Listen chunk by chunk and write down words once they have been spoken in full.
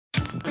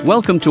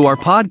Welcome to our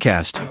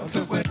podcast.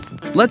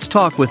 Let's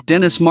talk with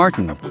Dennis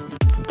Martin,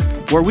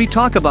 where we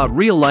talk about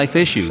real life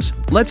issues.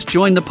 Let's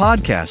join the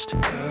podcast.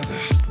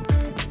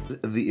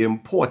 The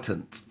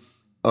importance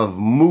of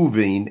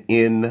moving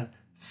in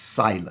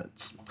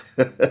silence.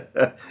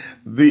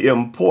 The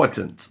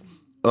importance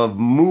of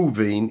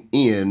moving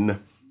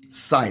in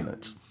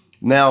silence.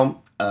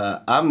 Now,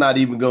 I'm not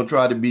even going to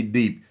try to be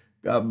deep.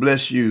 God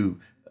bless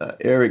you,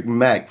 Eric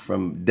Mack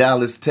from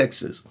Dallas,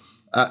 Texas.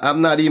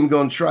 I'm not even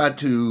going to try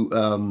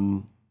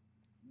to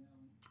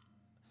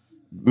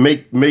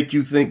make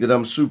you think that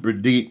I'm super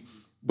deep,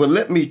 but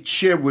let me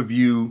share with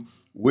you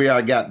where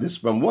I got this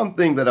from. One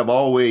thing that I've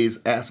always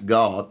asked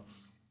God,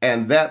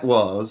 and that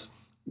was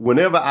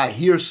whenever I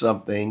hear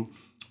something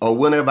or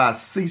whenever I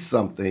see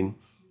something,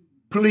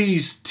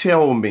 please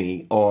tell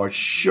me or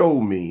show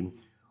me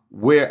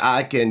where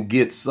I can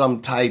get some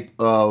type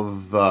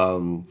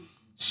of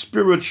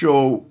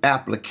spiritual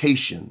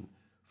application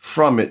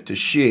from it to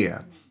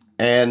share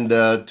and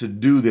to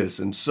do this.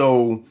 And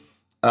so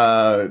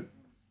last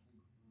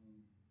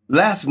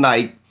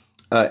night,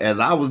 as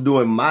I was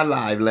doing my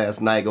live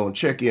last night on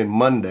Check In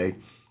Monday,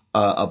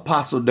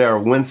 Apostle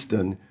Darrell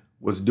Winston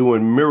was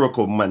doing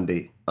Miracle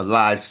Monday, a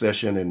live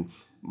session, and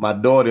my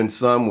daughter and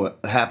son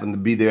happened to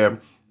be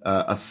there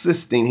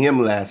assisting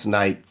him last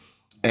night,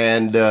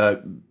 and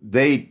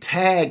they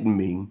tagged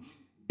me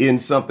in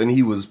something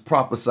he was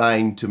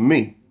prophesying to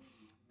me.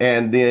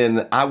 And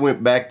then I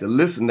went back to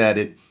listen at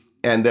it,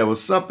 and there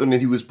was something that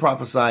he was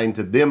prophesying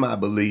to them, I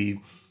believe.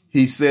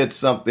 He said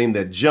something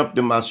that jumped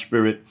in my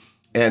spirit,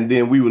 and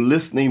then we were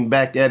listening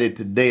back at it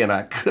today, and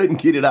I couldn't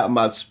get it out of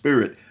my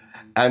spirit.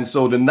 And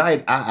so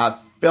tonight I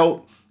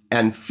felt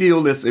and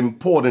feel it's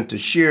important to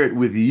share it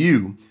with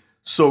you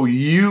so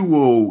you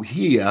will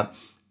hear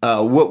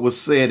what was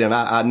said, and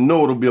I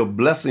know it'll be a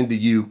blessing to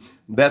you.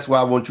 That's why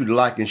I want you to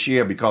like and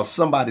share, because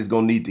somebody's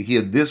going to need to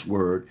hear this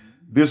word.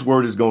 This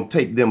word is going to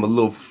take them a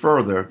little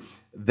further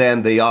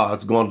than they are.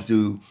 It's going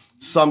to,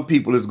 some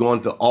people is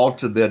going to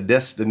alter their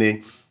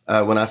destiny.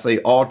 When I say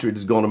alter,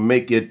 it's going to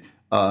make it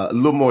a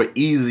little more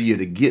easier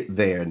to get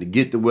there and to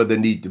get to where they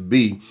need to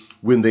be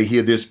when they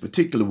hear this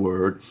particular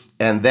word.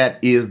 And that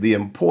is the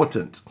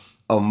importance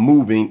of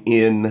moving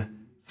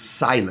in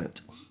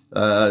silent.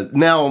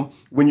 Now,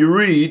 when you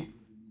read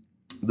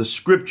the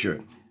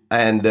scripture,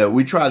 and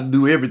we try to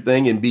do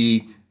everything and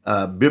be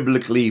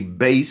biblically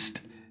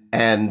based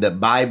and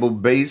Bible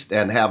based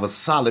and have a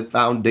solid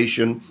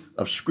foundation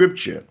of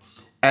scripture.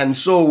 And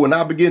so when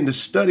I begin to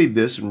study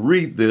this and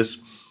read this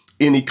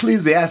in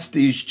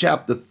Ecclesiastes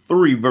chapter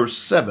 3, verse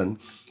 7,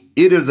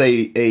 it is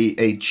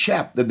a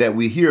chapter that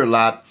we hear a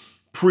lot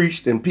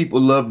preached, and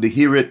people love to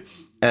hear it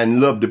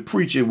and love to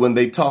preach it when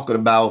they talking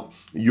about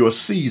your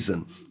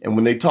season. And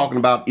when they talking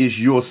about it's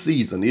your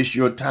season, it's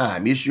your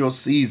time, it's your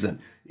season,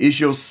 it's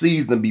your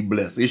season to be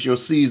blessed, it's your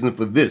season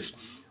for this.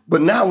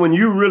 But now when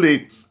you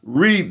really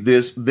read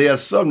this, there are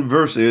some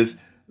verses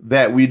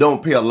that we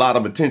don't pay a lot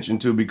of attention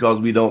to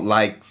because we don't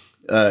like,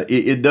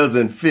 it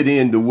doesn't fit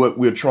into what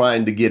we're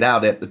trying to get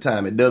out at the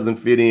time. It doesn't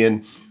fit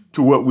in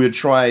to what we're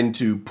trying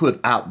to put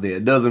out there.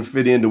 It doesn't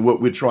fit into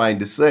what we're trying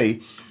to say.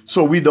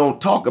 So we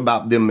don't talk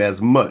about them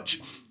as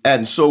much.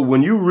 And so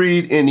when you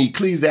read in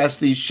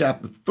Ecclesiastes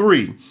chapter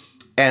 3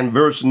 and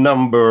verse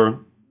number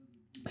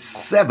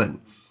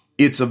 7,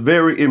 it's a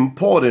very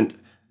important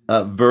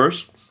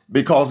verse,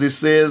 because it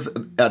says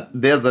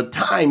there's a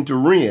time to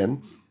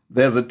reign,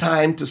 there's a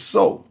time to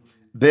sow,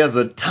 there's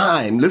a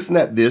time, listen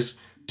at this,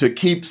 to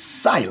keep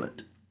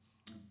silent,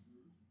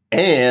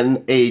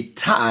 and a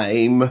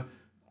time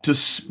to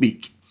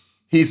speak.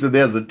 He said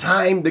there's a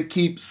time to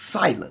keep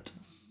silent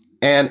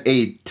and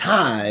a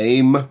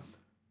time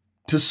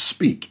to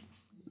speak.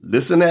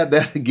 Listen at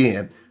that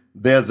again.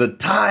 There's a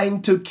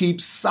time to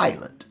keep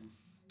silent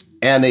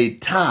and a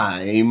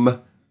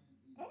time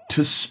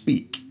to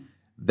speak.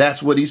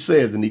 That's what he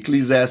says in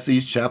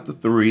Ecclesiastes chapter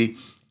 3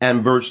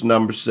 and verse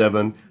number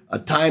 7, a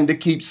time to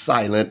keep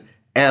silent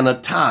and a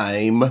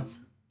time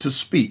to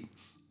speak.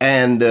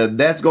 And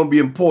that's going to be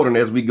important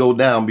as we go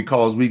down,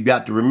 because we've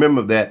got to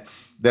remember that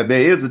there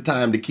is a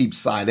time to keep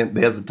silent.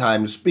 There's a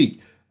time to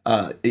speak.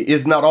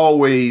 It's not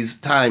always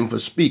time for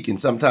speaking.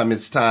 Sometimes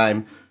it's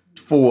time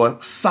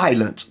for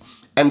silence.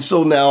 And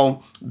so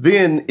now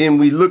then,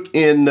 we look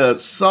in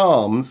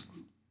Psalms,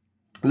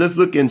 let's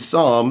look in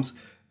Psalms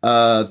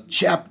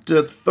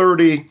chapter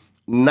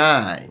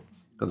 39,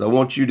 because I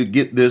want you to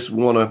get this,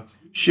 want to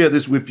share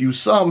this with you.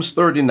 Psalms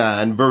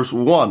 39, verse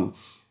 1.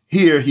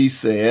 Here he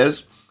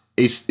says,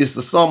 it's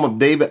the Psalm of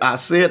David. I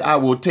said, I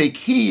will take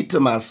heed to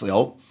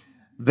myself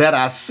that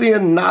I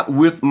sin not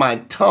with my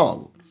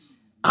tongue.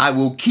 I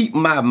will keep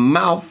my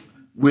mouth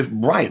with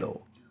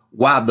bridle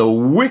while the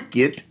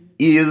wicked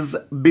is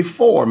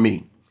before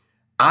me.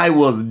 I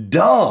was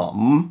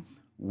dumb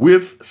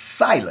with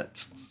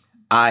silence.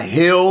 I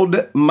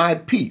held my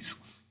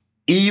peace,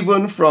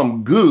 even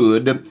from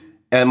good,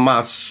 and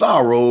my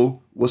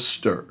sorrow was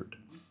stirred.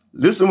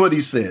 Listen what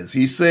he says.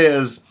 He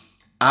says,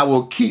 I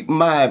will keep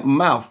my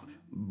mouth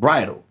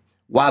bridle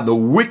while the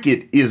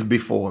wicked is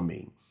before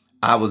me.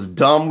 I was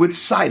dumb with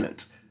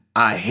silence.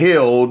 I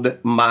held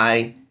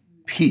my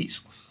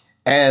peace.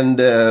 And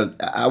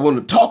I want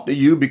to talk to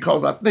you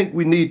because I think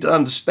we need to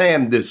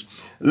understand this.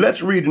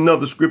 Let's read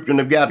another scripture,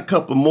 and I've got a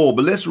couple more,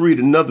 but let's read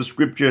another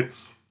scripture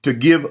to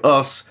give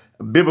us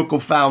a biblical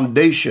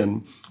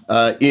foundation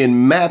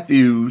in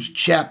Matthew's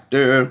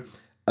chapter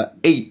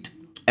 8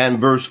 and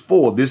verse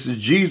 4. This is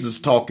Jesus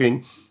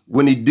talking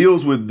when he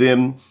deals with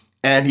them,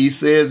 and he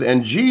says,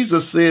 and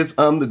Jesus says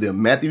unto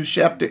them, Matthew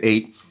chapter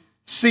 8,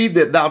 see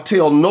that thou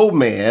tell no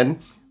man,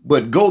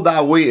 but go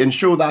thy way and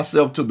show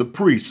thyself to the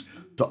priest,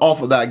 to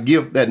offer thy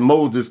gift that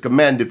Moses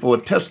commanded for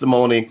a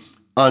testimony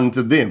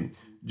unto them.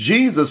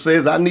 Jesus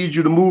says, I need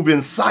you to move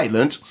in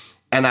silence,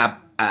 and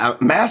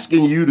I'm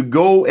asking you to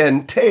go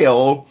and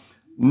tell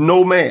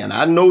no man.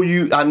 I know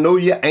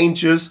you're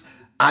anxious.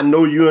 I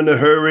know you're in a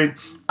hurry.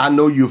 I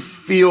know you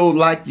feel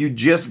like you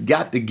just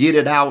got to get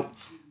it out.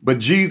 But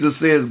Jesus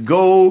says,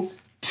 go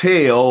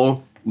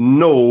tell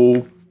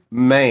no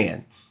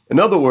man. In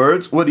other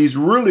words, what he's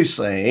really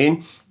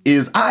saying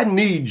is, I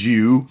need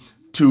you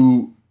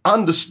to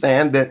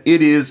understand that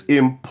it is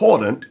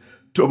important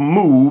to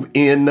move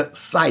in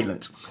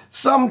silence.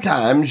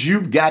 Sometimes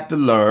you've got to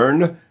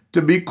learn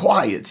to be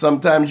quiet.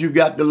 Sometimes you've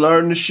got to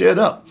learn to shut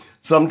up.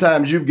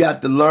 Sometimes you've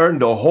got to learn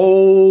to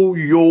hold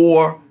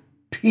your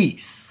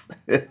peace.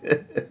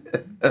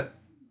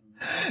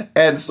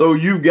 And so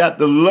you've got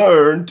to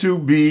learn to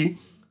be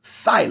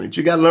silent.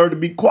 You got to learn to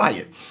be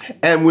quiet.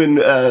 And when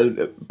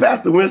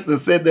Pastor Winston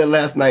said that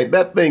last night,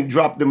 that thing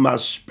dropped in my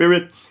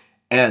spirit,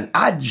 and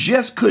I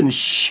just couldn't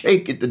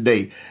shake it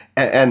today.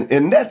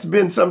 And that's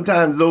been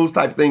sometimes those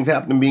type of things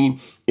happen to me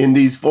in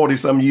these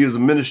 40-some years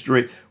of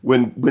ministry.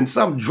 When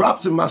something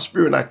drops in my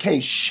spirit and I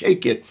can't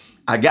shake it,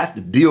 I got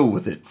to deal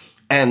with it.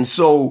 And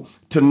so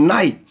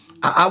tonight,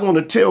 I want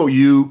to tell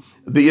you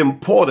the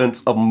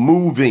importance of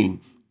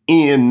moving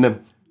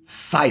in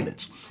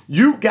silence.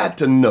 You've got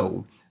to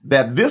know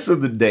that this is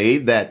the day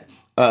that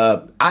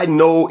I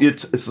know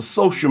it's a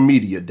social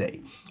media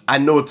day. I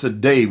know it's a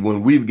day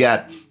when you've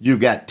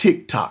got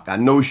TikTok. I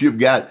know you've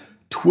got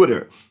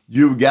Twitter.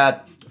 You've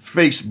got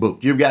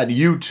Facebook. You've got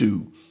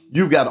YouTube.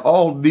 You've got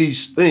all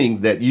these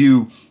things that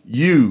you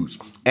use,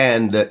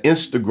 and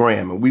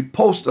Instagram, and we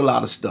post a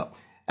lot of stuff.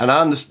 And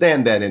I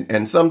understand that.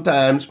 And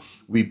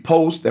sometimes we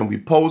post,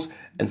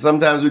 and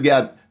sometimes we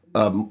got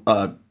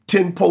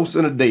 10 posts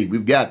in a day.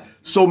 We've got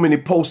so many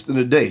posts in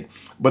a day.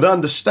 But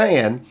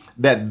understand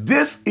that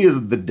this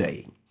is the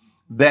day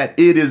that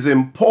it is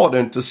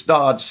important to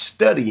start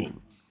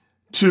studying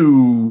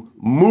to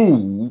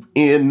move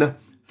in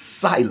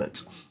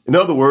silence. In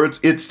other words,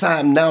 it's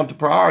time now to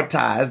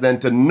prioritize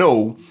and to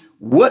know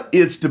what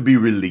is to be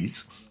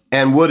released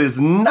and what is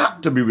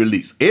not to be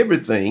released.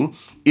 Everything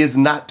is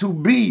not to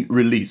be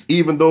released,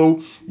 even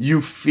though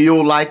you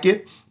feel like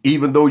it,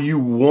 even though you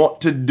want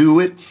to do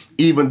it,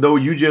 even though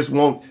you just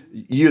want,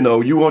 you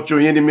want your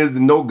enemies to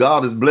know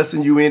God is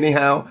blessing you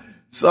anyhow.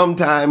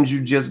 Sometimes you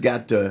just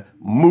got to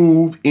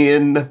move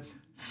in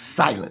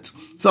silence.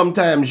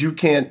 Sometimes you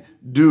can't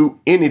do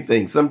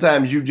anything.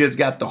 Sometimes you just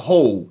got to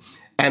hold.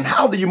 And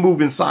how do you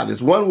move in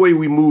silence? One way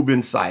we move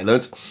in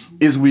silence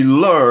is we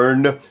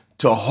learn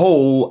to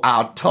hold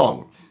our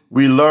tongue.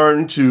 We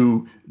learn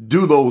to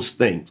do those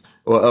things.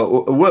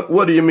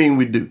 What do you mean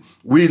we do?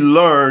 We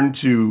learn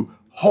to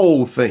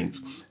hold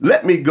things.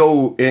 Let me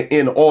go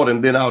in order,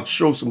 and then I'll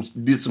show some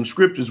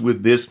scriptures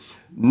with this.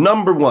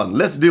 Number one,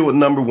 let's deal with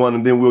number one,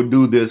 and then we'll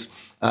do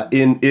this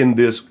in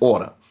this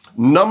order.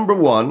 Number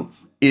one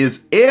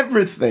is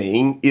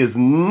everything is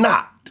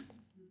not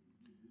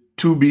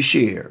to be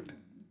shared.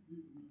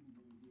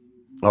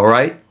 All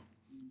right?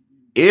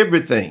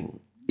 Everything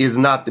is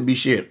not to be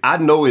shared. I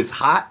know it's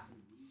hot.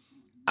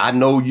 I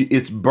know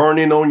it's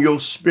burning on your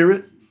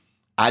spirit.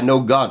 I know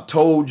God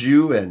told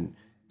you and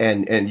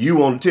you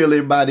want to tell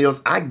everybody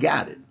else, I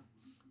got it.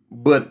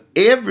 But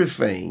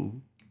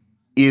everything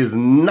is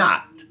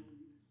not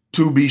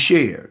to be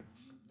shared.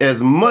 As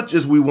much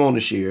as we want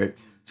to share it,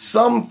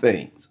 some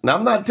things, now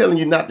I'm not telling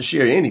you not to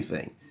share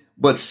anything,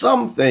 but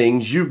some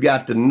things you've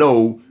got to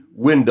know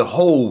when to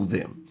hold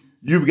them.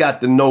 You've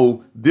got to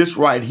know this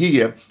right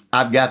here.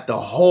 I've got to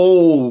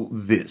hold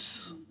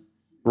this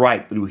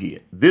right through here.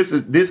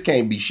 This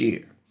can't be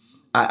shared.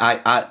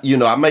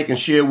 I may can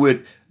share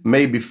with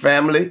maybe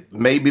family,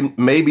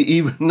 maybe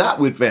even not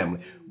with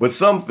family, but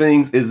some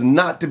things is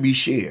not to be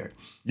shared.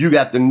 You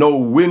got to know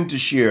when to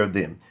share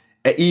them,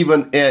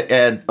 even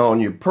on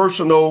your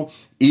personal,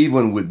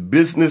 even with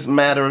business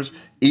matters,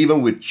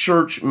 even with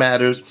church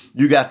matters.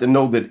 You got to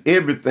know that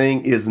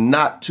everything is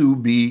not to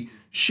be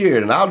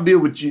shared. And I'll deal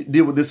with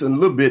this in a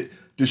little bit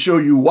to show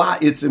you why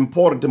it's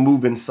important to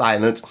move in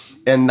silence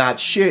and not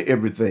share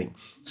everything.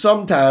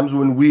 Sometimes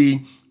when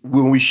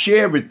we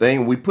share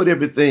everything, we put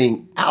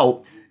everything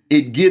out,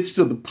 it gets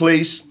to the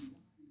place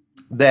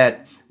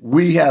that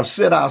we have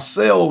set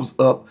ourselves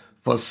up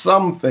for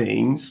some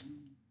things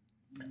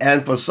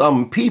and for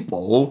some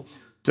people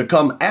to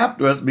come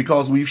after us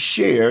because we've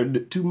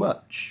shared too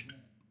much.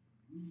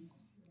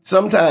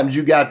 Sometimes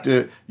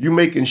you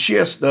may can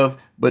share stuff,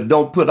 but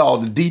don't put all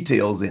the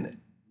details in it.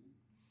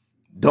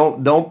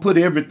 Don't put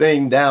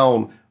everything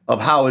down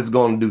of how it's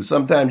going to do.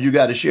 Sometimes you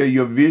got to share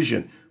your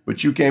vision,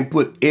 but you can't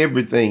put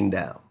everything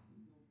down.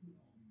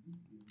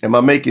 Am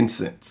I making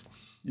sense?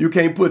 You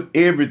can't put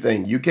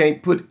everything. You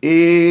can't put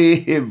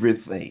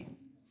everything.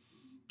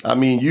 I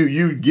mean,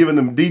 you giving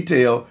them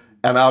detail,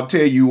 and I'll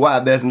tell you why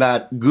that's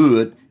not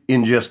good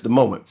in just a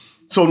moment.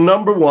 So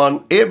number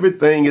one,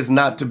 everything is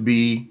not to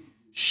be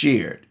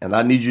shared. And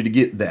I need you to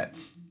get that.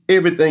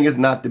 Everything is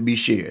not to be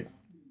shared.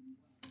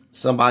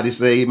 Somebody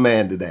say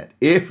amen to that.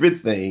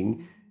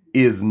 Everything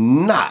is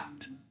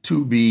not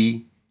to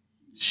be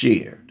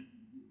shared.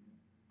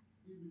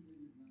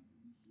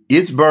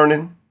 It's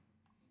burning.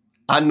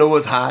 I know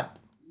it's hot.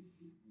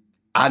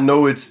 I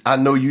know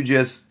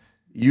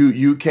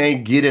you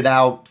can't get it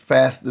out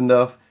fast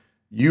enough.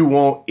 You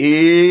want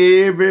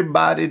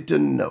everybody to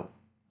know.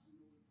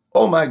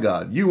 Oh my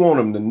God, you want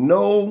them to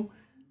know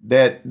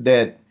that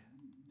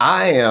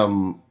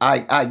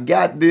I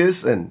got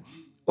this, and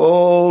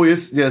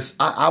it's just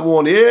I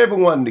want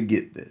everyone to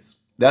get this.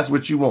 That's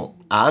what you want.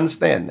 I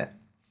understand that.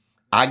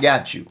 I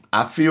got you.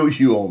 I feel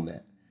you on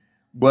that.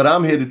 But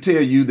I'm here to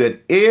tell you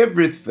that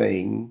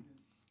everything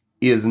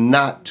is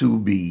not to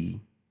be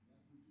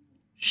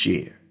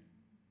shared.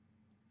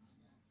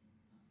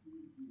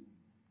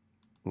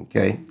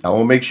 Okay? I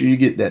want to make sure you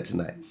get that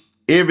tonight.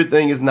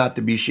 Everything is not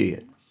to be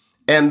shared.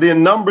 And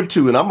then number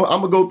two, and I'm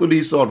going to go through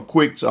these sort of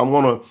quick, so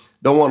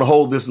don't want to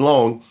hold this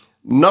long.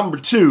 Number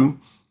two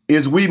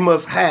is we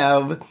must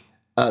have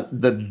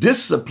the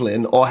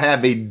discipline, or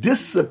have a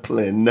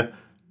disciplined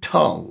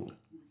tongue.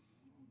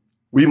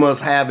 We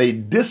must have a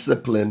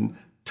disciplined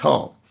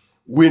tongue.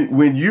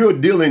 When you're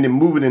dealing and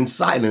moving in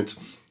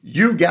silence,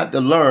 you got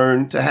to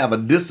learn to have a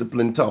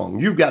disciplined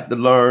tongue. You got to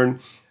learn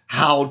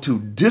how to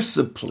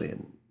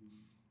discipline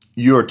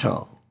your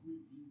tongue.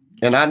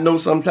 And I know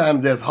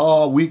sometimes that's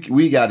hard.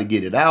 We got to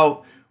get it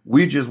out.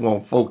 We just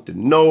want folk to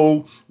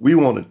know. We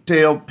want to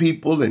tell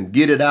people and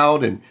get it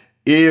out. And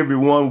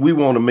everyone, we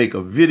want to make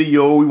a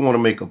video. We want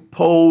to make a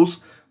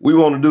post. We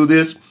want to do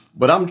this.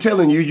 But I'm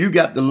telling you, you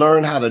got to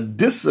learn how to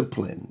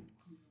discipline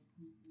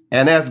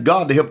and ask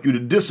God to help you to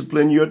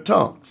discipline your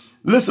tongue.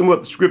 Listen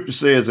what the scripture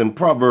says in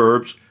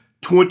Proverbs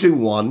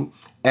 21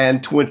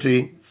 and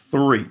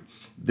 23.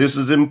 This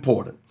is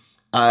important.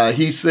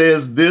 He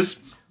says this,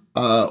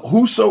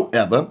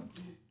 whosoever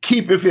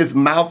keepeth his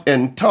mouth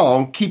and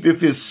tongue,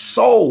 keepeth his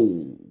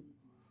soul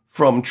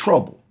from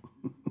trouble.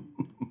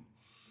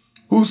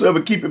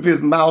 Whosoever keepeth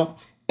his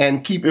mouth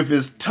and keepeth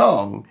his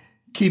tongue,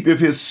 keepeth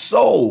his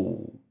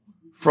soul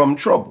from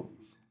trouble.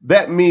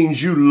 That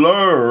means you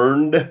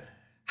learned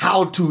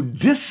how to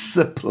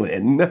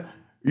discipline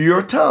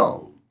your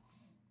tongue.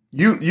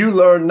 You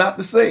learn not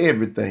to say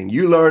everything.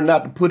 You learn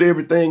not to put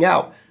everything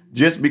out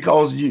just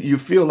because you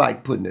feel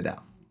like putting it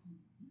out.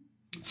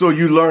 So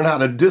you learn how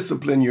to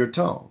discipline your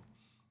tongue.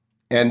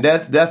 And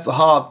that's a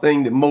hard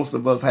thing that most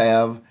of us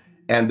have,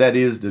 and that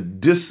is the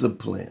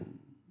discipline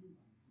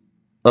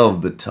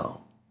of the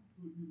tongue.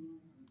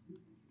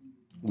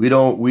 We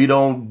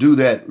don't do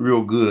that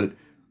real good.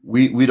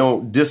 We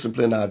don't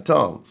discipline our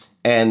tongue.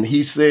 And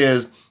he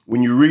says,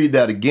 when you read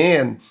that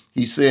again,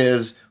 he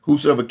says,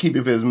 whosoever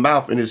keepeth his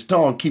mouth and his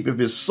tongue keepeth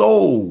his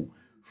soul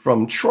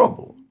from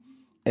trouble.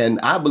 And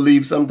I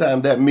believe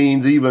sometimes that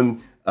means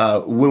even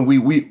when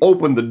we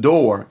open the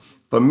door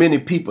for many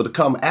people to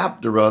come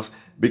after us,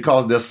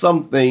 because there's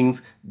some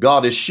things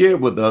God has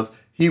shared with us,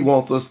 he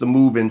wants us to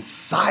move in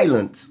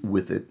silence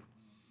with it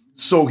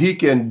so he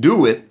can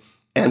do it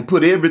and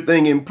put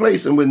everything in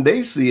place. And when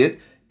they see it,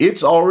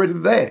 it's already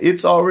there.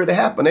 It's already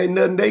happened. Ain't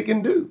nothing they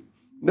can do.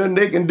 Nothing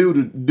they can do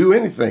to do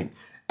anything.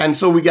 And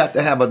so we got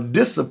to have a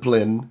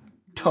disciplined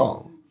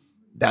tongue.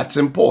 That's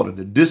important,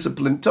 a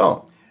disciplined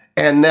tongue.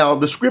 And now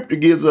the scripture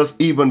gives us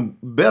even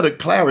better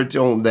clarity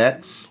on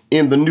that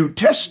in the New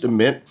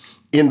Testament,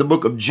 in the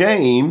book of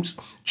James,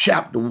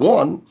 chapter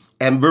 1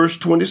 and verse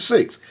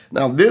 26.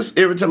 Now this,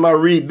 every time I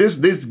read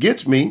this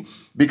gets me,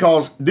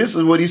 because this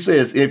is what he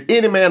says. If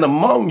any man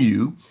among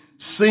you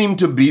seem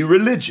to be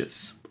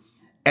religious,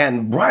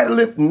 and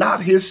bridleth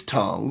not his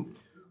tongue,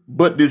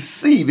 but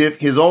deceiveth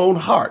his own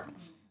heart,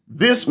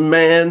 this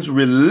man's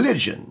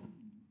religion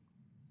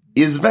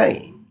is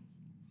vain.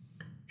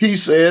 He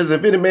says,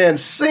 if any man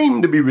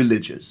seem to be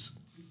religious,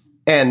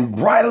 and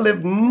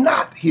bridleth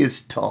not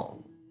his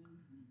tongue,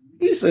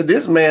 he said,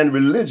 this man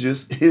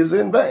religious is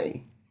in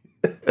vain.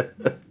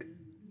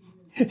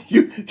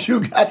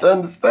 You got to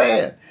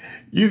understand.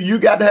 You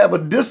got to have a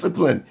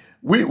discipline.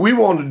 We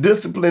want to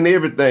discipline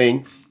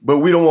everything, but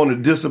we don't want to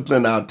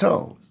discipline our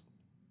tongues.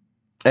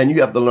 And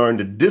you have to learn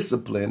to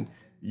discipline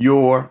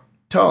your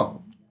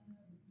tongue.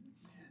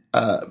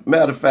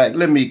 Matter of fact,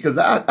 because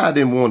I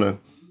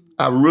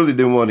really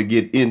didn't want to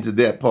get into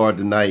that part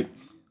tonight,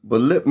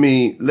 but let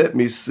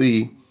me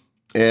see,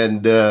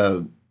 and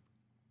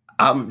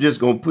I'm just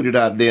gonna put it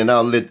out there, and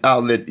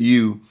I'll let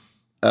you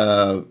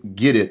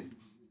get it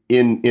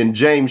in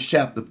James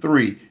chapter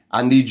 3.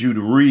 I need you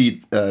to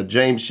read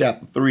James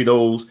chapter 3.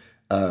 Those,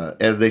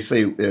 as they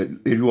say,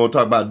 if you want to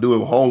talk about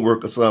doing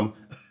homework or something,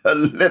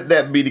 let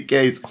that be the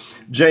case.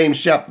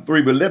 James chapter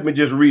 3, but let me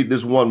just read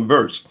this one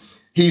verse.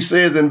 He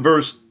says in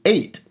verse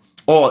 8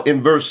 or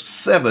in verse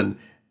 7,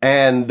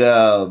 and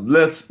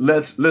let's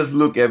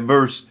look at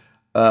verse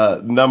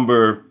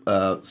number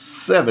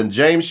 7.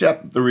 James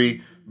chapter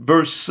 3,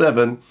 verse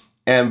 7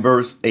 and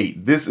verse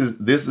 8. This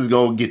is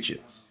going to get you.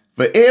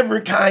 For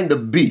every kind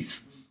of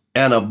beast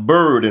and a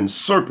bird and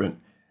serpent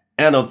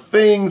and of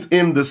things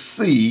in the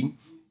sea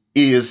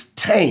is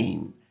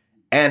tame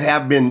and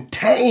have been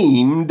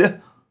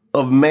tamed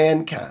of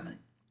mankind.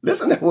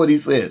 Listen to what he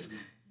says.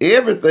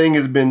 Everything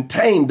has been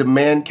tamed to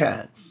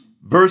mankind.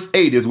 Verse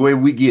 8 is where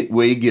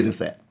he get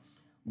us at.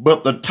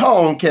 But the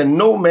tongue can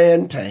no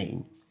man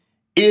tame.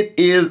 It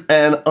is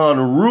an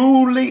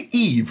unruly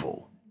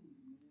evil.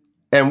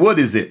 And what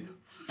is it?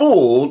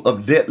 Full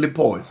of deadly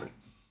poison.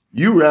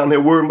 You around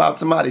here worrying about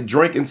somebody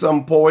drinking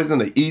some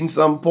poison or eating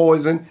some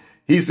poison.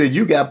 He said,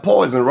 you got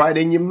poison right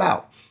in your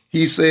mouth.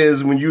 He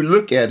says, when you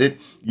look at it,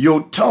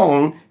 your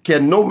tongue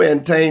can no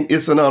man tame.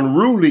 It's an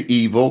unruly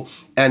evil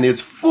and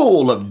it's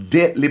full of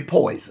deadly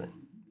poison.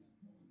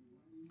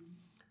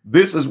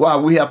 This is why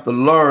we have to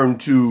learn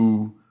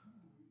to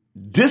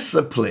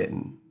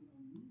discipline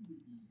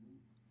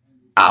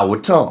our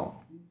tongue.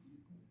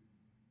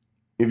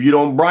 If you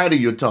don't bridle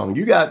your tongue,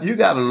 you got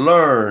to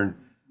learn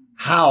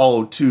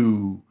how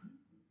to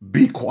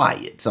be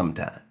quiet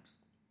sometimes.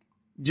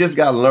 You just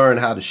got to learn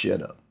how to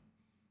shut up.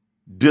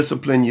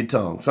 Discipline your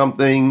tongue. Some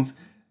things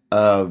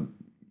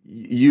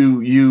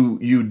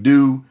you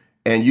do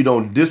and you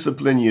don't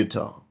discipline your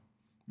tongue.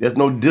 There's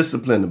no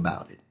discipline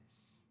about it.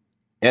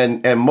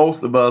 And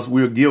most of us,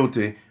 we're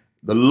guilty.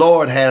 The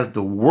Lord has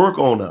to work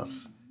on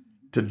us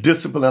to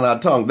discipline our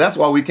tongue. That's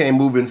why we can't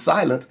move in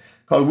silence,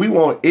 because we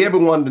want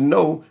everyone to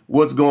know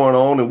what's going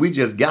on and we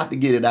just got to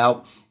get it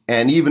out.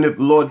 And even if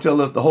the Lord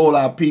tells us to hold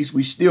our peace,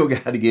 we still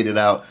got to get it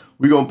out.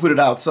 We're going to put it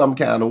out some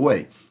kind of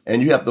way.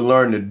 And you have to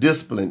learn to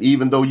discipline.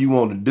 Even though you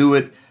want to do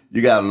it,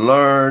 you got to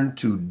learn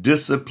to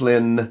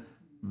discipline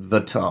the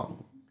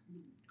tongue.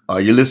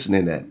 Are you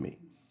listening at me?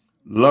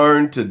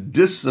 Learn to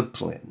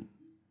discipline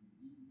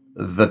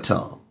the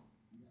tongue.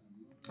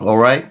 All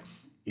right?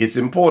 It's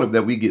important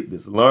that we get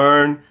this.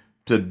 Learn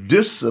to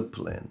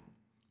discipline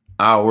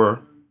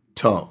our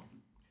tongue.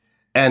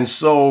 And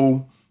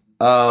so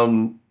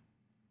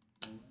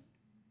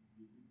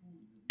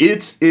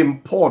it's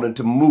important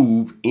to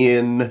move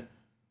in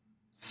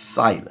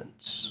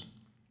silence.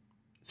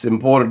 It's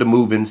important to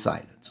move in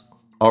silence.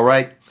 All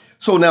right.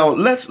 So now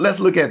let's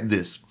look at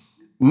this.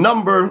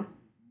 Number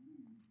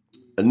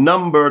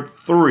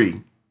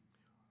 3,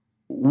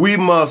 we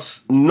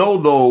must know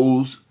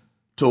those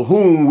to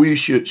whom we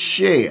should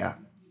share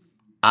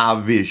our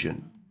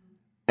vision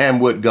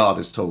and what God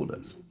has told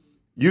us.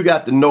 You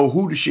got to know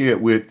who to share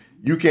it with.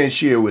 You can't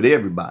share it with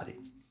everybody.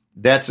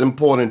 That's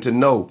important to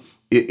know.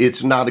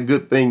 It's not a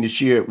good thing to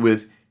share it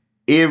with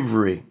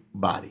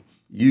everybody.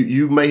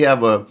 You may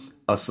have a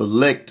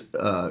select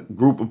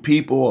group of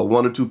people or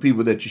 1 or 2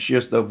 people that you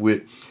share stuff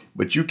with,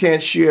 but you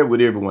can't share it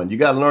with everyone. You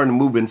got to learn to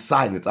move in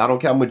silence. I don't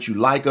care how much you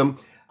like them.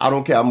 I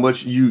don't care how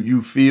much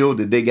you feel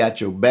that they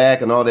got your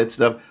back and all that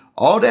stuff.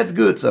 All that's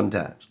good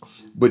sometimes,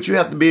 but you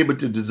have to be able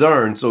to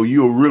discern so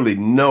you'll really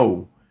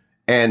know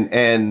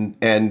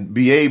and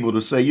be able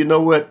to say, you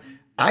know what?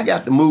 I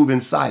got to move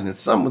in silence.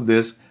 Some of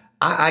this,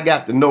 I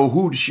got to know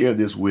who to share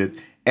this with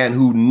and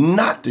who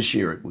not to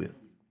share it with.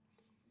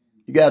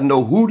 You got to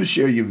know who to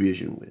share your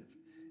vision with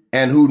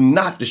and who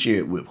not to share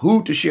it with,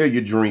 who to share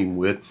your dream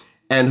with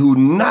and who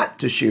not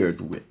to share it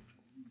with.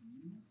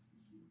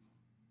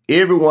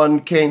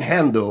 Everyone can't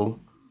handle,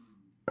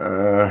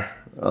 oh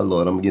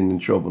Lord, I'm getting in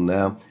trouble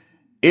now.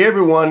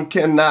 Everyone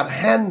cannot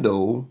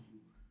handle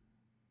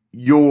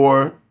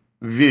your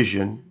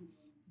vision,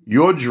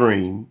 your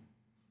dream.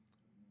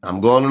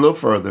 I'm going a little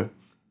further.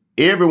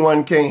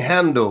 Everyone can't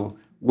handle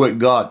what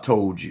God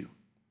told you.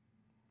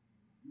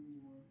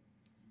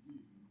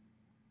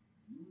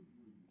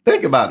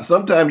 Think about it.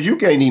 Sometimes you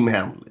can't even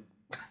handle it.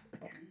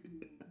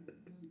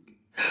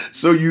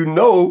 So you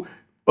know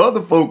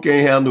other folk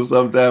can't handle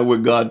sometimes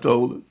what God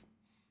told us.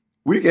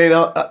 We can't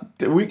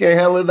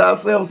handle it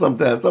ourselves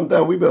sometimes.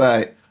 Sometimes we be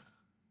like,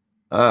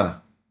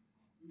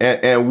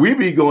 and we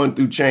be going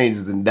through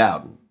changes and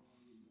doubting.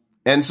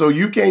 And so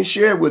you can't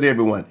share it with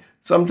everyone.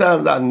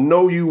 Sometimes I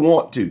know you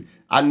want to.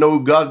 I know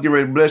God's getting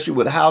ready to bless you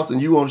with a house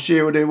and you want to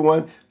share with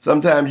everyone.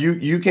 Sometimes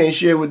you can't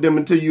share with them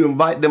until you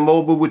invite them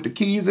over with the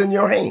keys in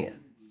your hand.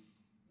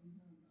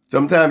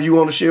 Sometimes you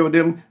want to share with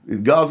them.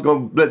 God's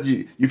going to bless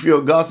you. You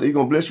feel God said he's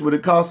going to bless you with a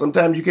car.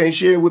 Sometimes you can't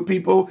share with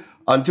people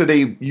until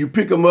you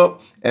pick them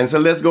up and say,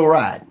 let's go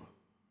ride.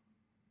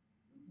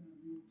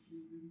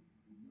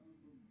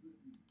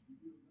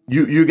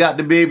 You got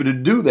to be able to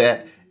do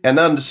that and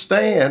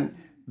understand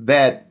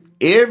that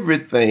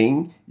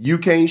everything you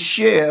can't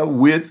share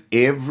with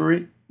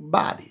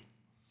everybody.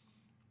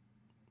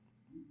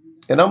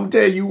 And I'm going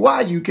to tell you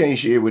why you can't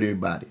share with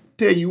everybody.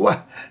 Tell you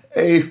why.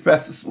 Hey,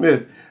 Pastor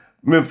Smith,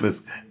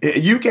 Memphis,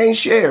 you can't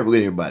share with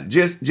everybody.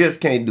 Just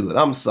can't do it.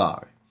 I'm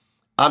sorry.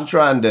 I'm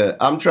trying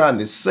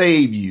to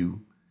save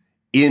you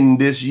in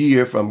this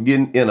year from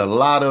getting in a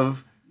lot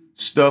of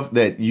stuff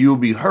that you'll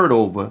be hurt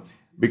over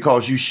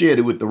because you shared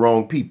it with the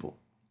wrong people.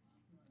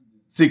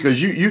 See,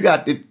 because you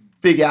got to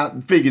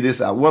figure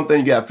this out. One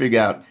thing you got to figure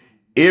out,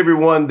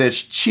 everyone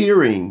that's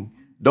cheering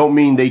don't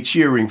mean they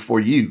cheering for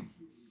you.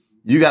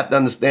 You got to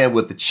understand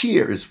what the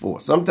cheer is for.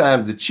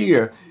 Sometimes the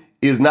cheer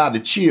is not a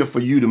cheer for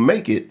you to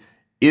make it.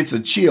 It's a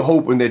cheer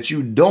hoping that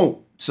you don't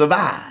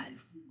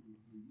survive.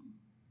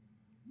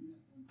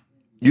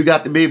 You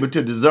got to be able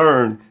to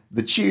discern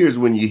the cheers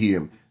when you hear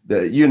them.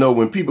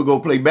 When people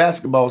go play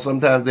basketball,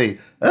 sometimes they,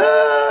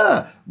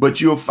 but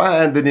you'll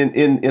find that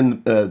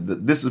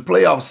this is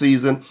playoff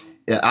season.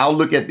 I'll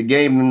look at the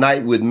game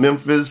tonight with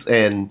Memphis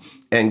and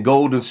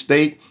Golden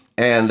State.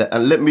 And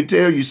let me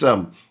tell you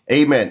something.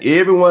 Amen.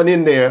 Everyone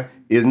in there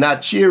is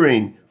not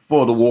cheering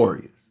for the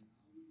Warriors.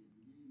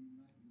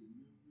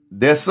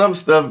 There's some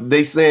stuff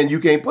they saying you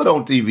can't put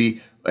on TV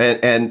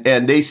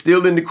and they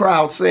still in the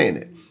crowd saying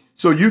it.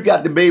 So you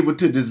got to be able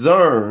to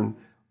discern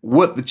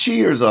what the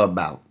cheers are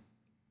about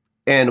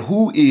and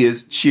who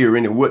is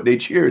cheering and what they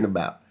cheering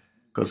about.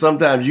 Because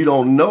sometimes you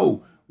don't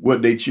know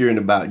what they cheering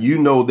about. You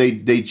know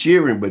they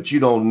cheering, but you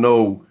don't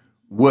know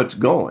what's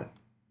going.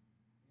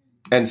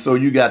 And so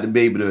you got to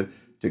be able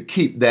to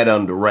keep that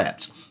under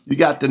wraps. You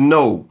got to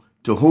know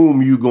to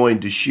whom you're going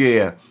to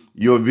share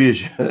your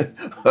vision.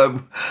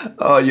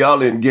 Oh,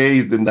 y'all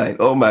engaged tonight.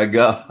 Oh, my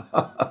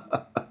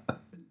God.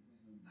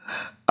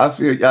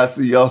 I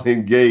see y'all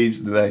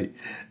engaged tonight.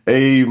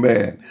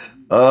 Amen.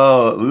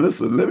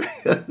 Listen,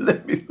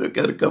 let me look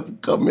at a couple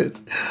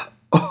comments.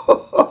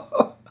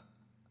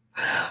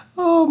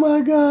 Oh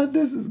my God,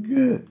 this is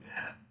good.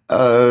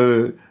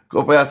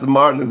 Co-Pastor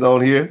Martin is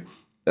on here.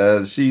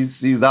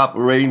 She's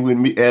operating with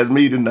me as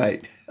me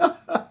tonight.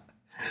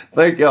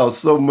 Thank y'all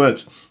so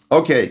much.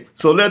 Okay,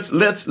 so let's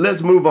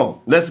move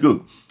on. Let's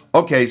go.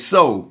 Okay,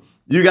 so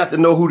you got to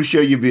know who to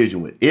share your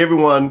vision with.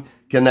 Everyone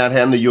cannot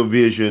handle your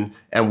vision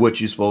and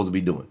what you're supposed to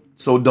be doing.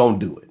 So don't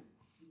do it.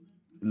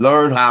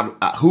 Learn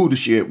who to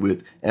share it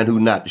with and who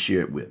not to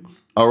share it with.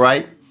 All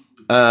right.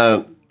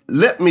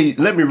 Let me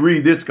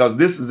read this because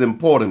this is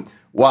important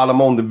while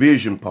I'm on the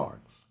vision part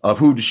of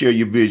who to share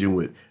your vision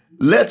with.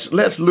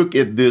 Let's look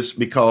at this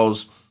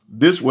because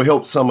this will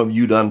help some of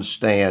you to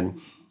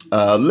understand.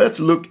 Let's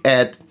look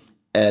at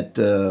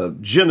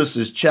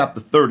Genesis chapter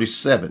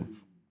 37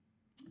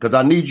 because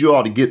I need you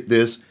all to get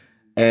this.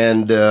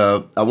 And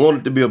I want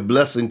it to be a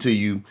blessing to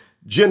you.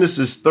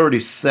 Genesis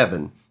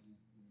 37.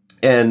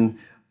 And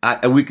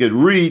we could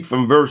read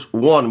from verse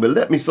 1, but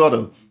let me sort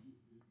of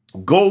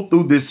go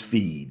through this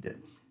feed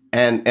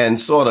and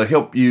sort of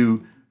help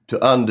you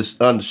to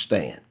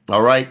understand.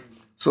 All right?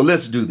 So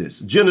let's do this.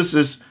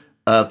 Genesis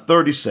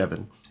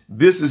 37.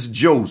 This is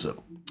Joseph.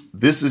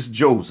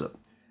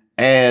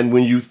 And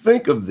when you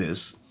think of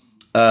this,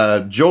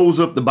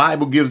 Joseph, the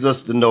Bible gives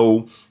us to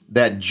know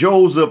that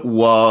Joseph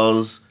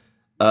was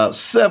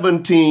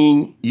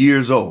 17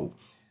 years old.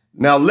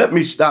 Now, let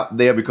me stop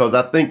there because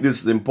I think this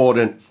is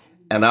important.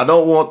 And I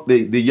don't want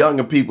the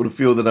younger people to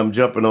feel that I'm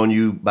jumping on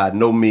you by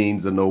no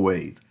means or no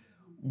ways.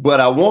 But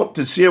I want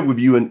to share with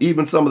you, and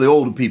even some of the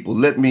older people,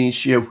 let me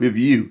share with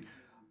you.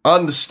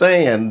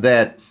 Understand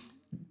that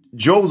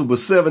Joseph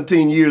was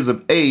 17 years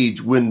of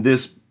age when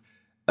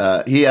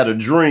he had a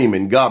dream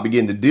and God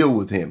began to deal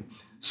with him.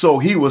 So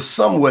he was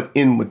somewhat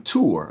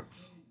immature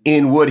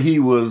in what he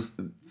was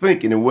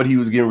thinking and what he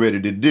was getting ready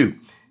to do.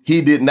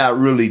 He did not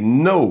really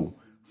know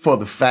for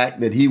the fact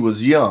that he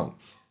was young.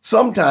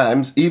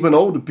 Sometimes even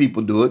older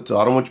people do it, so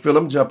I don't want you to feel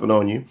I'm jumping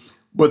on you.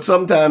 But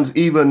sometimes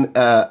even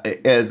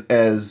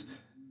as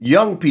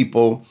young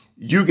people,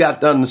 you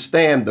got to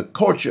understand the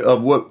culture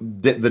of what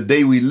the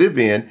day we live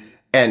in,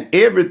 and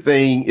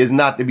everything is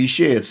not to be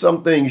shared.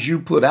 Some things you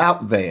put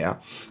out there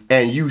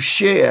and you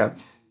share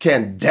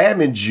can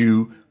damage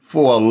you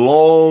for a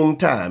long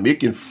time. It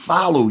can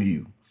follow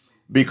you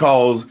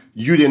because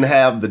you didn't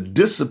have the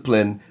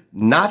discipline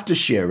not to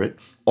share it,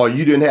 or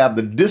you didn't have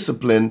the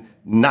discipline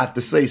not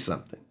to say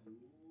something.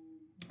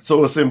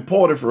 So it's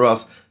important for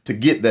us to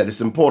get that.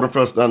 It's important for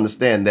us to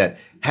understand that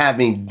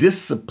having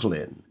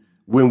discipline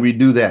when we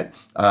do that.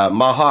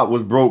 My heart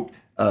was broke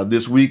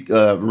this week.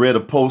 Read a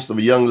post of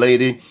a young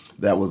lady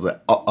that was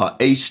a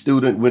A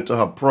student, went to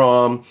her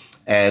prom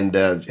and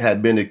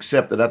had been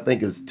accepted, I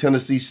think it's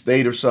Tennessee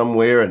State or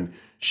somewhere. And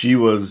she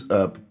was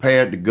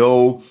prepared to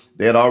go.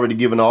 They had already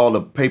given all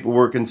the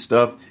paperwork and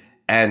stuff.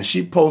 And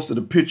she posted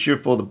a picture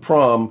for the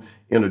prom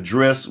in a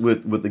dress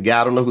with the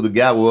guy. I don't know who the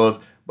guy was,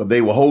 but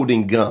they were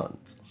holding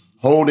guns.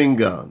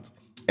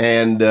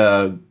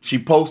 And she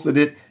posted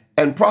it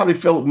and probably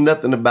felt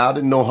nothing about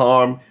it, no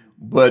harm.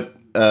 But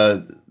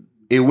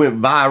it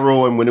went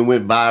viral. And when it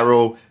went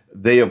viral,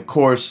 they, of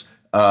course,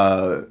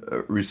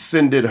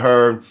 rescinded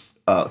her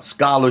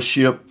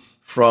scholarship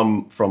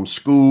from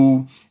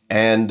school.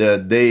 And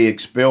they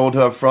expelled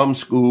her from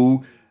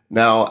school.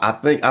 Now, I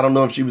don't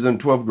know if she was in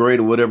 12th grade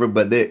or whatever,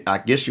 but I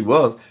guess she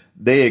was.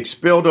 They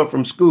expelled her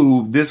from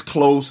school this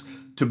close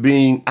to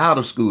being out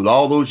of school.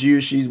 All those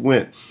years she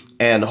went.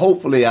 And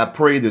hopefully I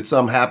pray that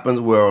something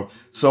happens where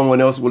someone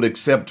else will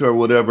accept her or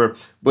whatever.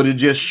 But it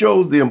just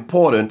shows the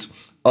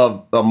importance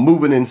of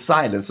moving in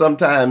silence.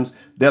 Sometimes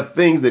there are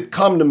things that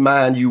come to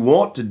mind you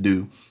want to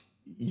do.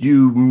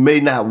 You may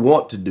not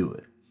want to do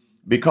it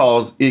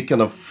because it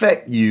can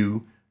affect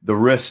you the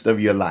rest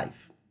of your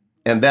life.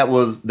 And that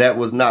was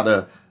not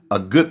a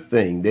good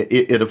thing.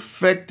 It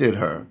affected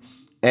her.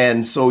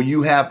 And so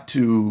you have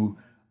to,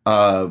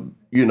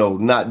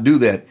 not do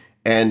that.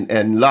 And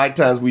a lot of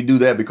times we do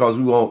that because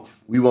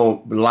we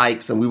want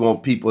likes and we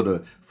want people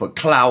for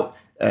clout.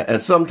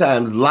 And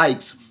sometimes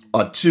likes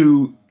are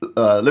too,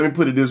 let me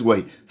put it this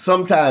way.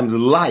 Sometimes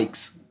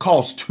likes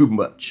cost too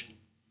much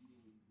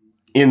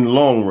in the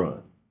long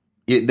run.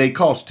 They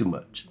cost too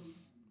much.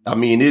 I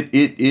mean,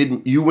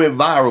 you went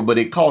viral, but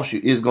it's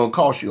going to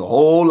cost you a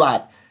whole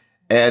lot.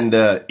 And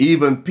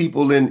even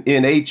people in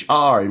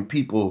HR and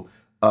people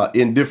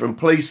in different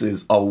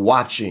places are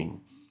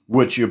watching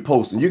what you're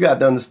posting. You got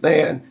to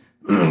understand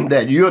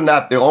that you're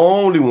not the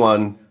only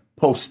one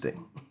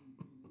posting.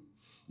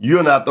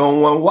 You're not the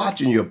only one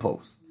watching your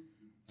post.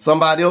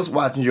 Somebody else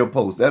watching your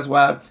post. That's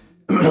why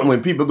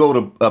when people go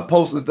to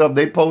post and stuff,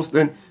 they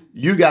posting.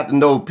 You got to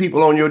know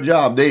people on your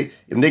job. If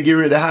they get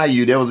ready to hire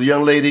you, there was a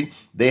young lady,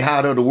 they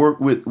hired her to work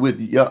with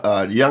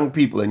young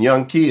people and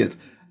young kids.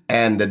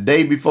 And the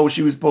day before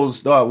she was supposed to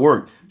start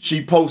work,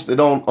 she posted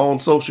on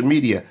social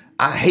media,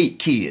 "I hate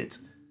kids."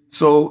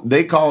 So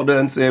they called her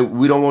and said,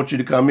 "We don't want you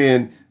to come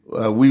in.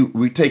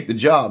 We take the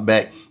job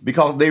back,"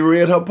 because they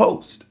read her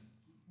post.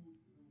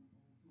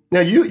 Now,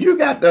 you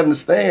got to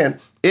understand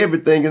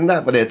everything is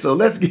not for that. So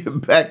let's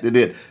get back to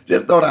that.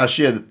 Just thought I'd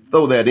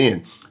throw that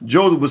in.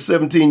 Joseph was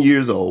 17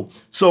 years old.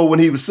 So when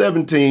he was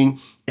 17,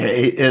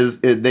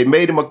 they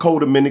made him a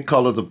coat of many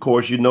colors, of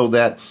course, you know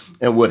that,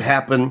 and what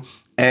happened.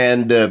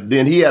 And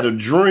then he had a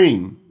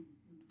dream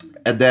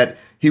that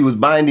he was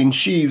binding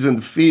sheaves in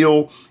the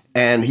field,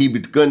 and he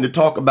began to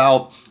talk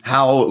about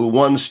how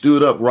one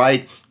stood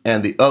upright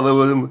and the other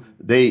of them,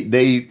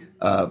 they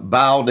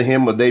bowed to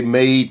him, or they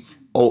made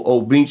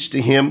obedience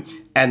to him.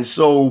 And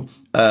so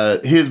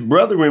his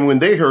brethren, when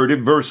they heard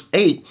it, verse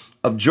 8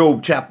 of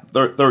Job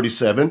chapter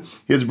 37,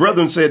 his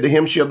brethren said to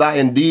him, "Shall thou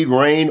indeed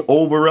reign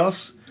over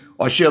us?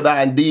 Or shall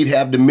thou indeed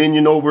have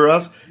dominion over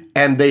us?"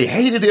 And they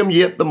hated him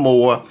yet the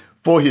more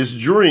for his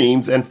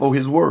dreams and for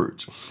his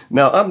words.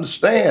 Now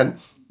understand,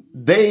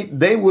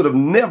 they would have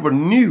never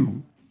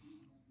knew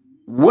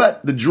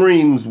what the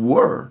dreams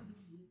were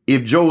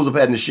if Joseph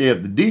hadn't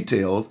shared the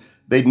details.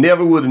 They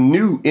never would have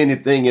knew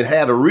anything and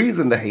had a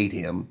reason to hate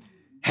him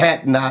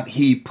had not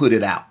he put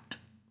it out.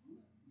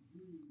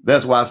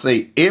 That's why I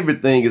say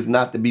everything is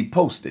not to be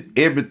posted.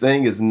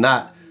 Everything is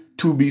not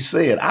to be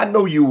said. I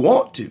know you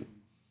want to,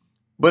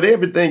 but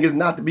everything is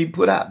not to be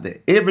put out there.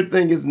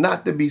 Everything is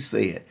not to be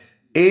said.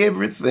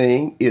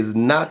 Everything is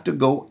not to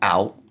go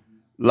out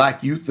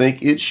like you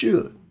think it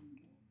should.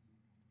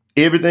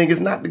 Everything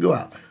is not to go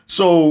out.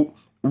 So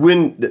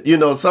when,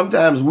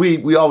 sometimes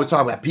we always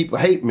talk about people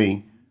hate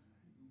me.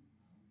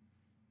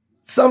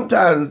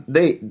 Sometimes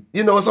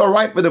it's all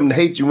right for them to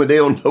hate you when they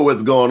don't know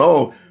what's going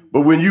on.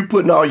 But when you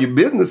putting all your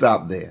business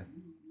out there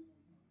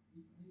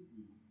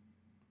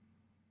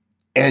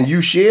and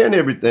you sharing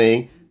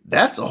everything,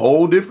 that's a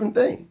whole different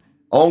thing.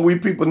 Only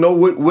people know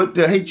what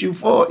to hate you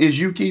for is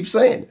you keep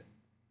saying it.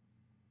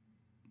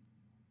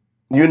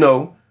 You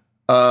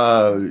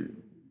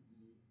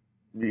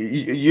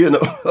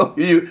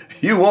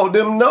want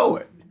them to know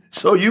it.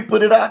 So you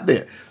put it out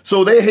there.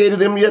 So they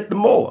hated him yet the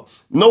more.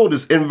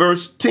 Notice in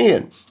verse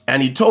 10,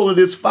 and he told it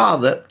his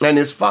father and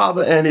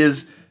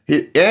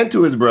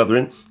to his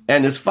brethren,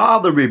 and his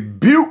father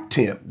rebuked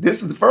him.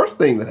 This is the first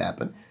thing that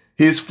happened.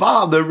 His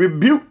father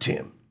rebuked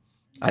him.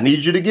 I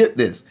need you to get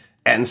this.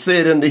 And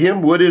said unto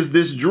him, "What is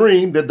this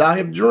dream that thou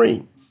have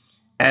dreamed?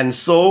 And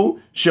so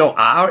shall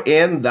I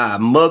and thy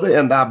mother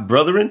and thy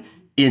brethren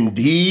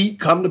indeed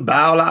come to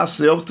bow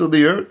ourselves to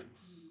the earth?"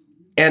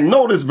 And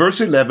notice verse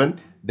 11,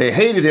 they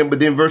hated him, but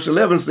then verse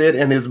 11 said,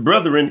 and his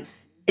brethren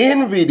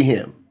envied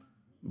him,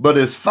 but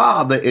his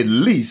father at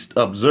least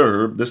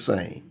observed the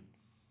same.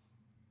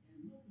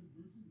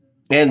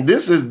 And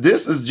that's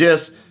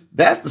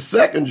the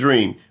second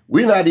dream.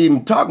 We're not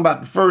even talking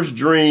about the first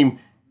dream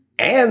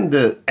and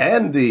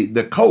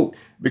the coat,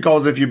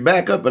 because if you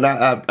back up, and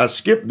I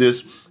skipped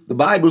this, the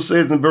Bible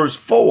says in verse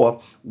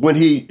 4, when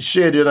he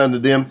shed it unto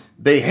them,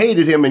 they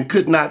hated him and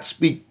could not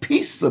speak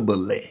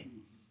peaceably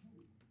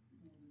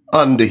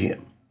unto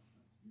him.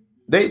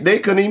 They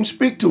couldn't even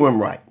speak to him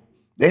right.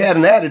 They had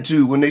an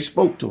attitude when they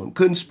spoke to him,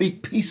 couldn't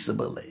speak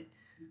peaceably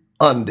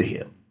unto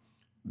him.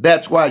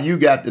 That's why you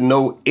got to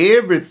know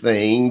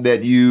everything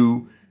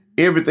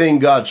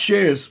God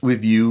shares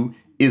with you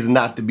is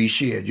not to be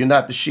shared. You're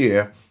not to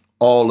share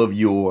all of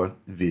your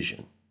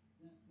vision.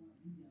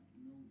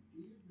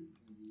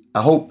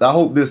 I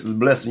hope this is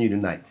blessing you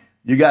tonight.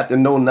 You got to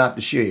know not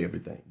to share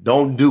everything.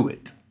 Don't do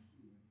it.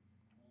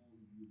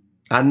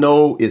 I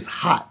know it's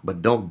hot,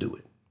 but don't do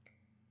it.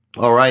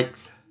 All right.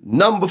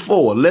 Number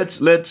 4. Let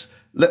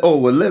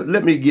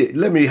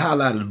me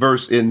highlight a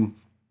verse in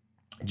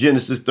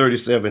Genesis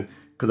 37,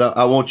 because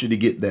I want you to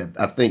get that.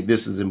 I think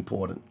this is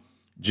important.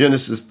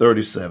 Genesis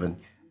 37.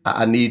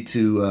 I need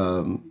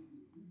to.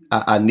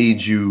 I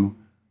need you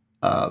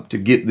to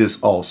get this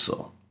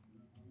also.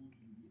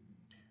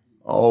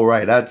 All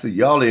right, I see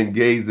y'all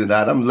engaged in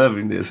that. I'm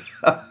loving this.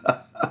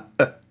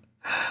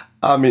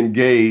 I'm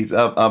engaged.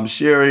 I'm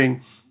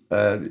sharing.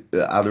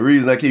 The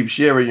reason I keep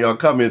sharing your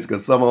comments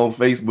because some are on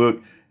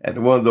Facebook, and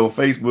the ones on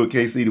Facebook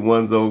can't see the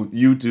ones on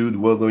YouTube. The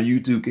ones on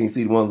YouTube can't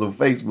see the ones on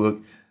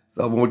Facebook.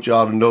 So I want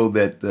y'all to know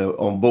that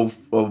on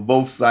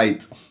both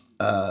sites,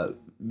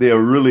 they're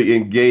really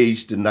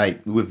engaged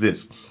tonight with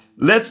this.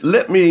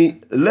 Let me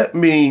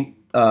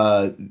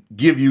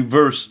give you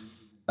verse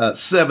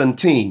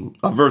 17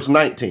 or verse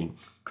 19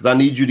 because I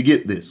need you to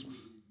get this.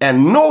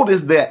 And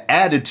notice their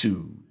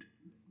attitude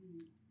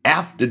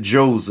after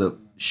Joseph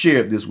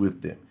shared this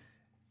with them.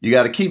 You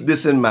got to keep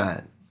this in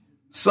mind.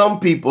 Some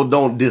people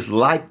don't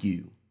dislike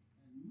you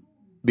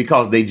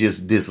because they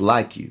just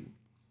dislike you.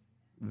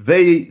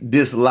 They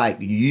dislike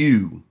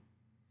you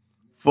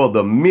for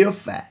the mere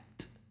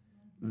fact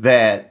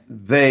that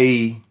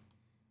there's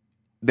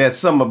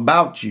something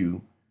about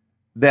you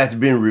that's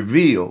been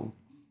revealed.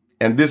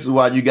 And this is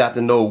why you got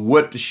to know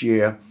what to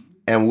share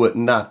and what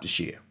not to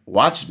share.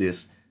 Watch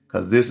this,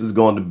 because this is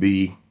going to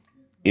be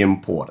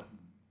important.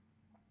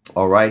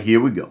 All right,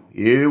 here we go.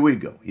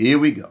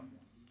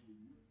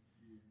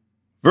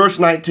 Verse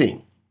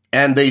 19,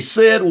 and they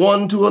said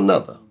one to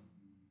another,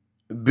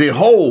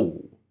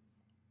 behold,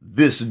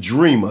 this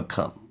dreamer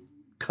coming.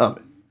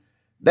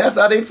 That's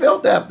how they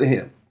felt after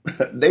him.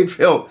 They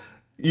felt,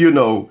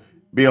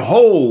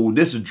 behold,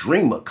 this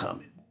dreamer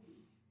coming.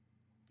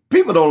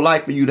 People don't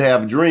like for you to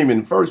have a dream in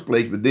the first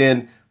place, but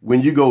then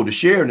when you go to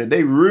sharing it,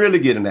 they really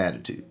get an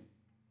attitude.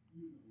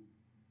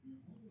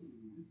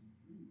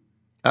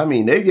 I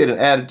mean, they get an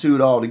attitude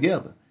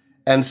altogether.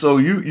 And so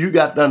you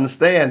got to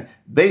understand,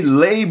 they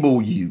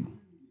label you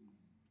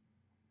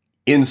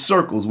in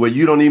circles where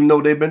you don't even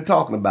know they've been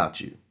talking about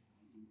you.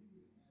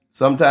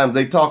 Sometimes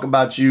they talk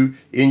about you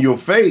in your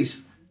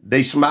face,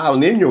 they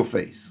smiling in your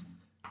face,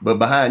 but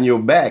behind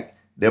your back,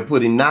 they're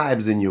putting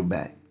knives in your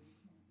back.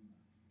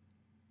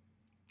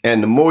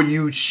 And the more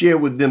you share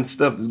with them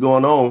stuff that's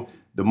going on,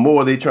 the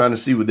more they're trying to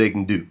see what they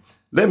can do.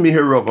 Let me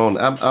hurry up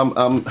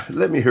on.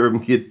 Let me hurry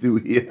and get through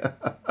here.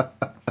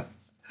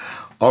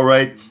 All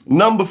right.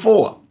 Number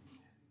 4,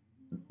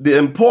 the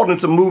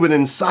importance of moving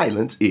in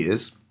silence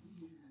is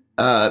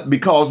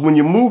because when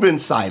you move in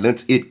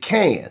silence, it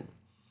can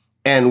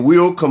and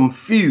will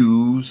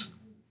confuse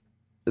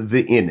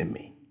the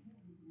enemy.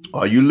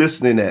 Are you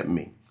listening at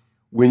me?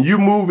 When you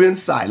move in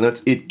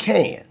silence, it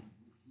can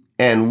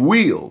and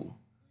will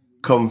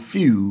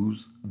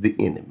confuse the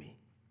enemy.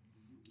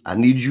 I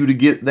need you to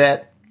get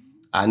that.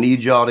 I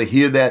need y'all to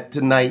hear that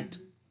tonight.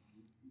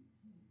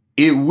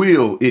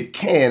 It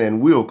can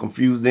and will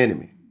confuse the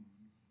enemy.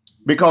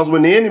 Because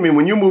when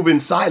you move in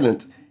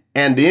silence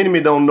and the enemy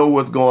don't know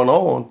what's going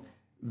on,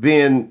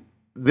 then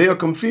they're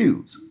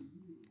confused.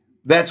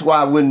 That's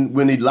why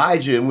when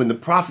Elijah and when the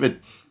prophet,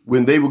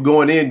 when they were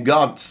going in,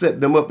 God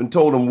set them up and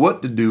told them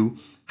what to do,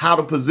 how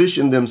to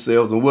position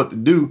themselves and what to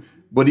do.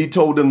 But he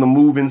told them to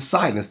move in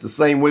silence, the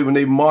same way when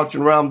they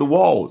marching around the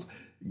walls.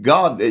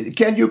 God,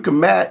 can you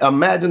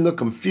imagine the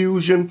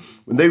confusion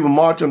when they were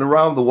marching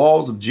around the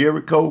walls of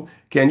Jericho?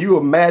 Can you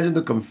imagine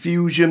the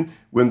confusion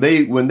when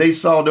they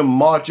saw them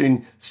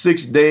marching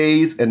 6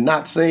 days and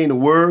not saying a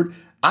word?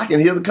 I can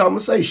hear the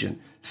conversation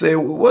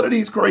saying, well, what are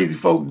these crazy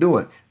folk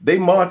doing? They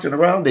marched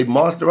around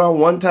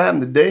one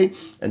time today,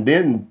 and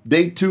then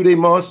day 2 they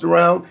marched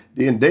around,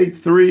 then day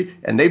 3,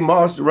 and they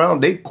marched around,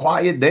 they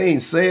quiet, they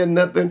ain't saying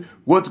nothing.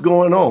 What's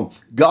going on?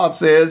 God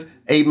says,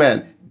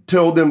 amen.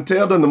 Tell them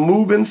to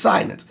move in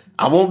silence.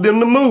 I want them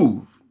to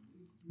move,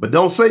 but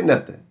don't say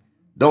nothing.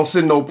 Don't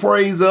send no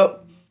praise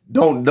up.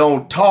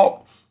 Don't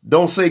talk.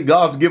 Don't say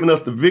God's given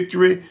us the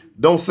victory.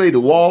 Don't say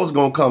the wall's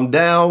going to come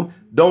down.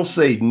 Don't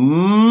say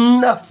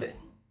nothing.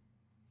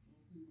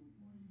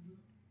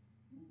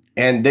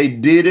 And they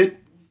did it.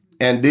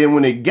 And then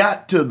when it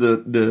got to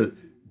the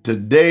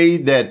day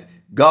that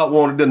God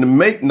wanted them to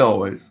make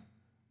noise,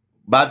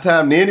 by the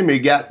time the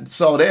enemy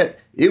saw that,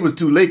 it was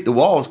too late. The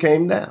walls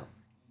came down.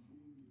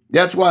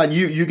 That's why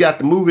you got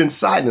to move in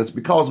silence,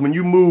 because when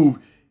you move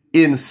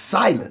in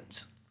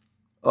silence,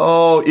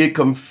 it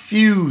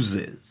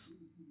confuses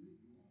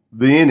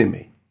the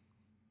enemy.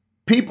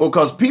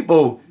 Because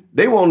people,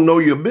 they won't know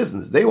your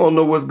business. They won't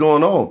know what's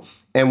going on.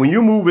 And when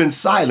you move in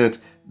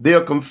silence, they're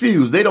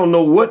confused. They don't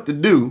know what to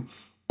do,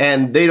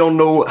 and they don't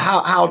know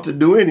how to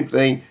do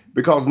anything,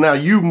 because now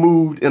you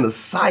moved in a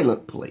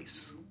silent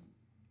place.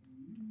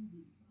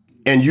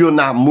 And you're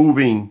not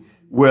moving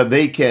where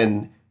they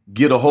can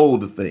get a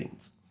hold of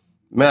things.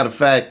 Matter of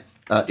fact,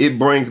 it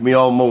brings me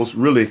almost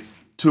really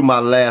to my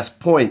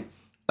last point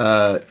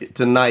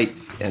tonight.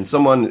 And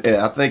someone,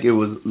 I think it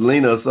was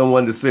Lena or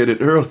someone that said it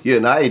earlier,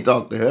 and I ain't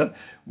talked to her,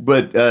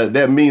 but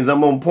that means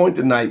I'm on point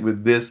tonight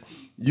with this.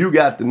 You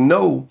got to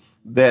know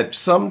that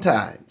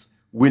sometimes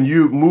when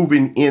you're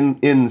moving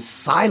in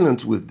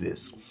silence with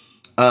this,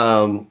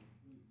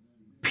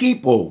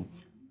 people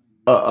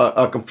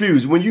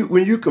confused. When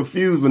you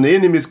confused, when the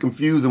enemy is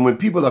confused, and when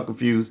people are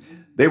confused,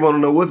 they want to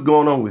know what's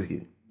going on with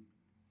you.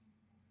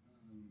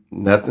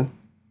 Nothing.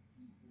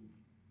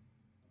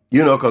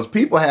 Because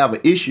people have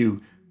an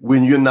issue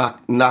when you're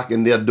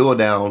knocking their door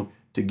down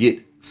to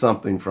get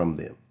something from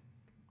them.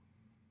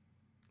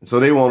 So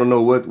they want to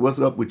know what's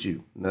up with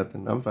you.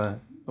 Nothing. I'm fine.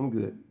 I'm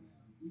good.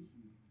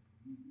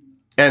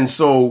 And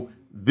so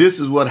this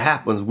is what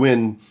happens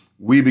when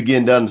we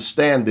begin to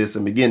understand this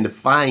and begin to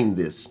find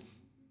this,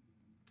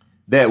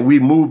 that we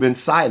move in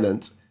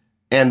silence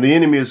and the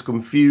enemy is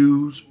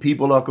confused.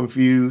 People are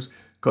confused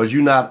because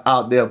you're not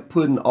out there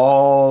putting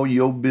all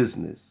your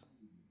business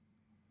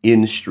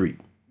in the street.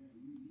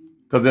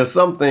 Because there's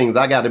some things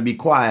I got to be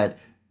quiet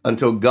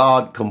until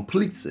God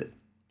completes it.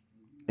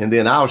 And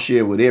then I'll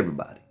share with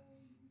everybody.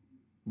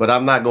 But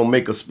I'm not going to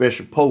make a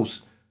special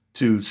post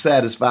to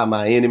satisfy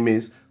my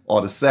enemies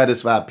or to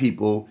satisfy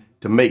people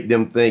to make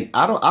them think.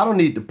 I don't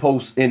need to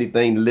post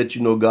anything to let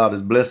you know God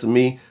is blessing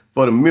me.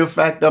 For the mere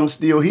fact I'm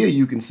still here,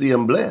 you can see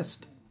I'm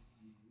blessed.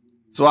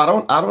 So I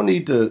don't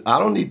need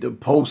to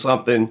post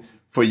something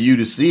for you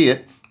to see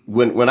it.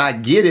 When I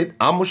get it,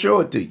 I'm gonna show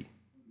it to you.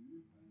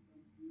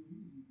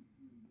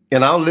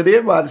 And I'll let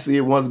everybody see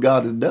it once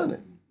God has done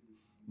it.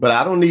 But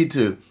I don't need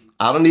to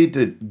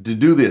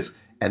do this.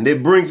 And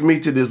it brings me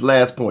to this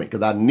last point,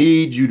 because I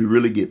need you to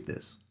really get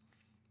this.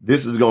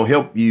 This is going to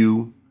help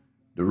you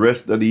the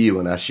rest of the year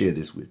when I share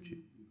this with you.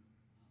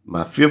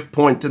 My fifth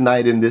point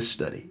tonight in this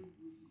study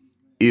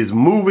is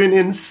moving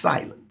in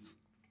silence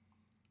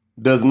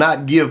does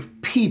not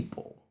give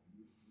people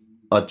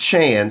a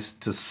chance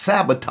to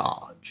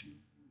sabotage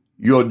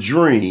your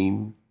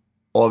dream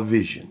or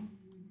vision.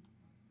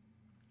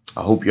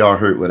 I hope y'all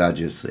heard what I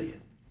just said.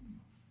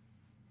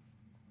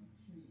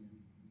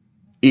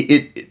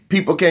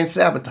 People can't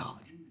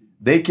sabotage.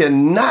 They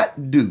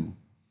cannot do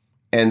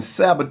and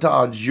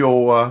sabotage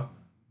your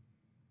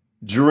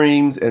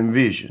dreams and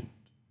vision.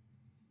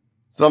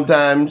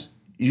 Sometimes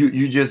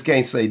you just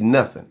can't say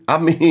nothing. I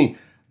mean,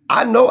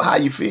 I know how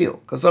you feel,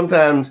 because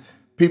sometimes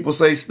people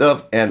say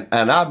stuff and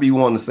I be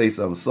wanting to say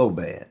something so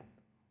bad.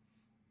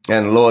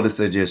 And the Lord has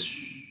said, just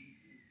shh.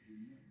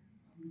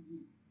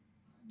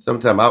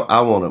 Sometimes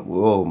I want to,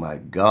 oh my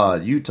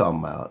God, you talking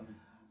about,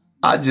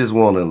 I just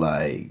want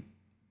to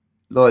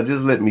Lord,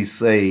 just let me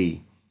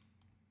say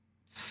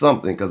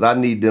something, because I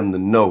need them to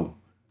know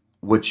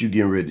what you're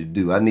getting ready to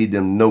do. I need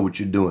them to know what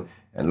you're doing.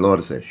 And the Lord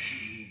has said,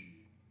 shh.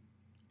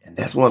 And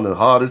that's one of the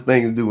hardest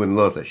things to do when the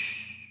Lord says,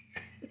 shh.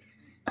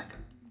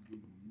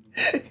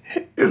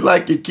 It's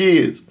like your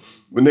kids,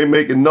 when they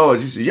make a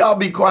noise, you say, y'all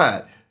be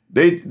quiet.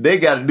 They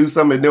got to do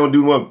something. They don't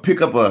do one,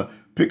 pick up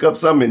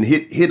something and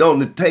hit on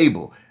the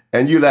table.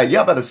 And you're like,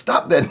 y'all better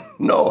stop that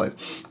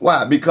noise.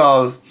 Why?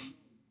 Because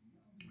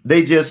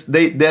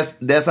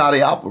that's how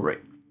they operate.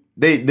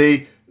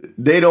 They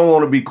don't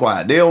want to be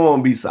quiet. They don't want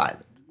to be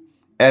silent.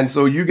 And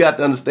so you got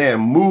to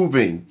understand,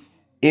 moving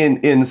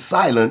in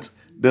silence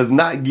does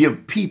not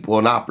give people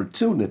an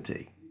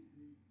opportunity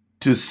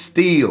to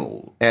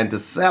steal and to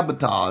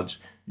sabotage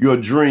your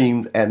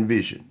dreams and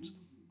visions.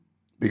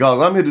 Because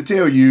I'm here to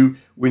tell you,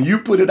 when you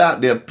put it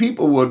out there,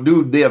 people will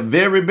do their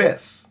very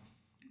best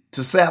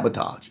to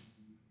sabotage it.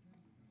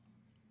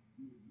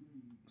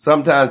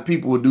 Sometimes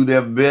people will do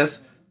their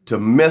best to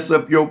mess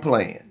up your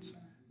plans.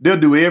 They'll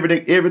do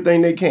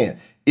everything they can.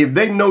 If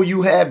they know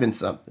you having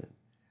something,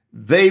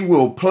 they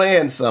will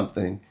plan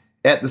something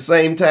at the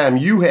same time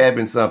you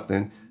having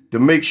something to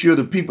make sure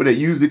the people that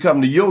usually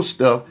come to your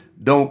stuff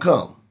don't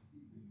come.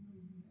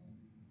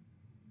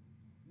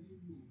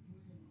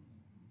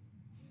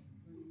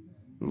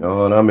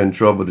 Oh, and I'm in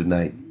trouble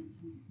tonight.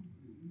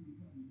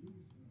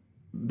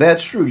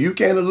 That's true. You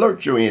can't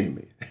alert your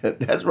enemy.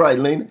 That's right,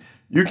 Lena.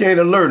 You can't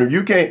alert him.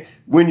 You can't,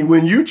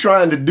 when you're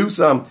trying to do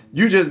something,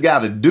 you just got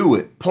to do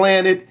it,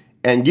 plan it,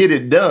 and get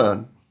it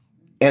done,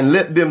 and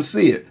let them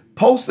see it.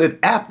 Post it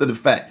after the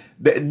fact.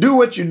 Do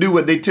what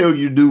they tell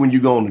you to do when you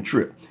go on a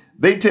trip.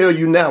 They tell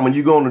you now, when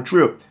you go on a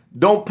trip,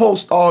 don't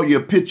post all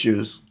your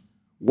pictures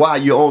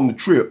while you're on the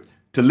trip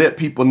to let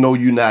people know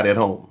you're not at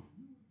home.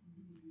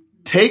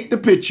 Take the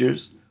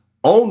pictures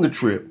on the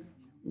trip,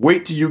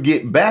 wait till you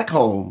get back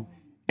home,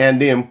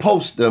 and then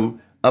post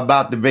them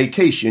about the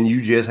vacation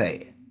you just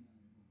had.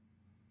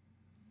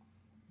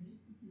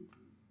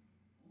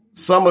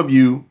 Some of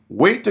you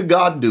wait till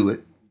God do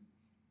it.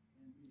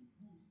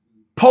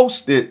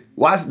 Post it.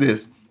 Watch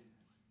this.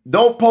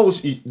 Don't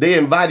post. They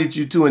invited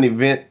you to an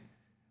event.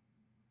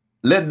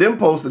 Let them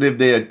post it if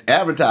they're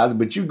advertising,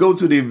 but you go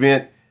to the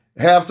event,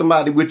 have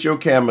somebody with your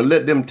camera,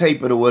 let them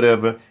tape it or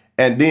whatever,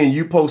 and then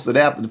you post it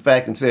after the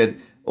fact and said,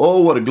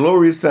 oh, what a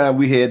glorious time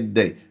we had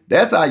today.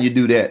 That's how you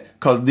do that,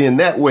 because then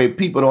that way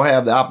people don't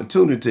have the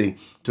opportunity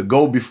to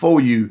go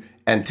before you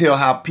and tell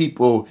how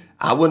people,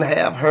 I wouldn't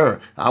have her.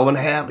 I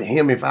wouldn't have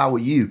him if I were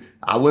you.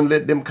 I wouldn't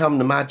let them come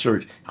to my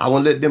church. I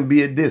wouldn't let them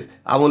be at this.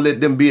 I wouldn't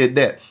let them be at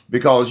that.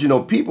 Because,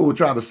 people will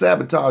try to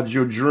sabotage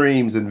your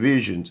dreams and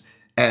visions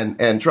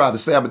and try to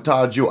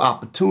sabotage your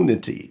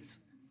opportunities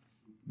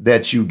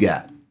that you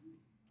got.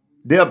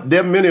 There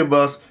are many of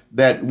us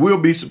that will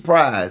be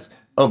surprised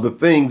of the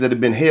things that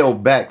have been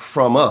held back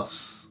from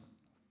us.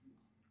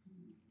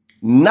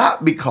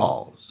 Not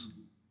because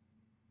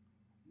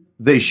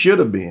they should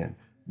have been,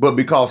 but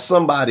because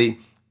somebody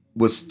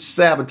was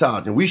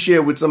sabotaging. We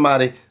shared with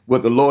somebody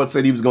what the Lord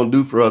said he was going to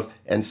do for us,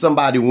 and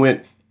somebody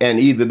went and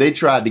either they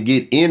tried to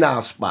get in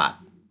our spot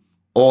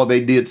or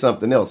they did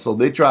something else. So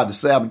they tried to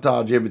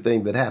sabotage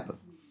everything that happened.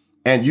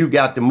 And you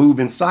got to move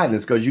in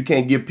silence because you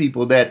can't give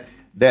people that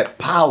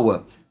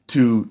power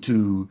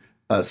to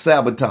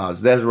sabotage.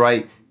 That's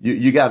right.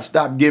 You got to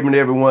stop giving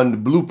everyone the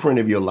blueprint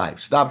of your life.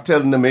 Stop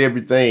telling them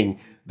everything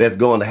that's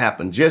going to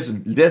happen.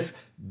 Just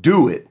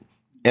do it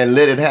and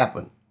let it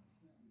happen.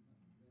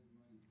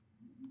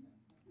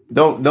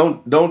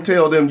 Don't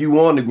tell them you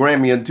won the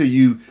Grammy until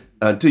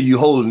you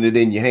holding it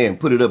in your hand.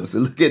 Put it up and say,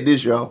 look at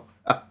this, y'all.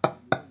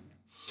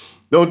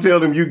 Don't tell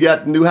them you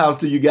got the new house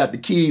till you got the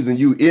keys and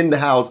you in the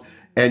house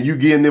and you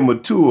giving them a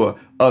tour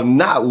of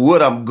not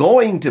what I'm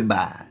going to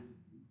buy,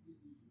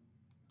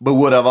 but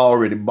what I've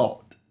already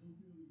bought.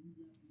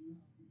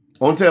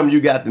 Don't tell them you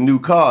got the new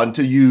car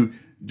until you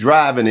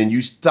driving and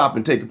you stop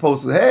and take a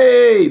post and,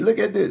 hey, look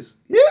at this.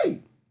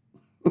 Yay.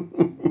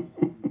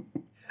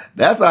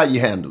 That's how you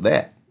handle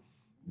that.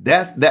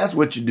 That's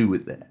what you do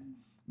with that.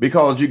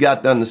 Because you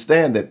got to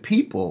understand that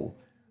people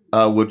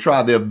will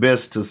try their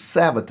best to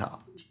sabotage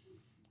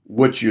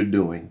what you're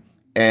doing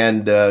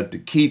and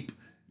to keep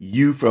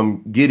you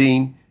from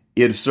getting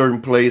in a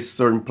certain place,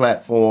 certain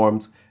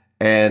platforms.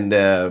 And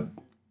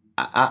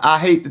I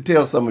hate to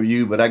tell some of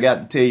you, but I got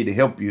to tell you to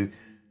help you.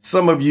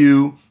 Some of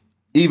you,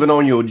 even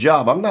on your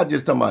job, I'm not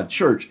just talking about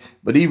church,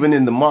 but even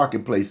in the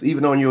marketplace,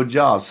 even on your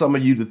job, some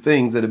of you, the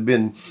things that have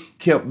been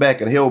kept back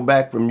and held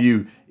back from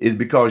you is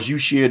because you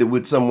shared it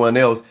with someone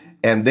else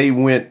and they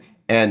went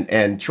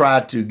and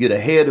tried to get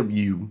ahead of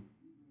you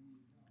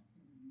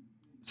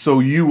so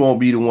you won't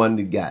be the one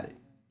that got it.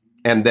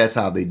 And that's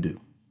how they do.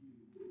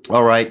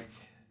 All right.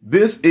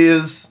 This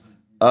is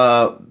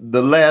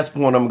the last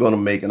point I'm going to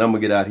make, and I'm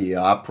going to get out of here.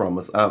 I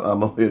promise.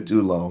 I'm over here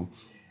too long.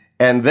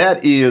 And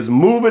that is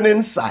moving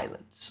in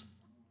silence.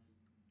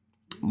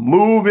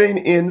 Moving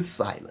in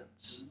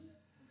silence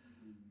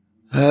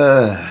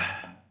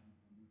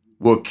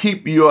will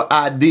keep your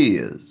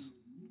ideas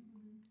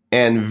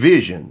and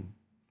vision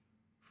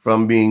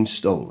from being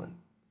stolen.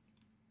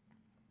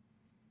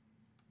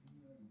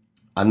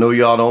 I know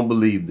y'all don't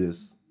believe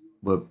this,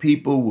 but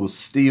people will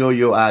steal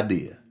your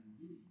idea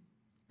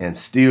and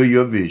steal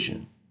your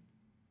vision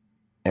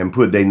and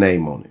put their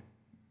name on it.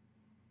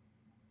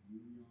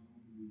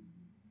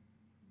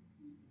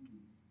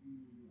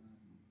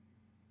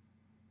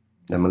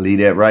 I'm going to leave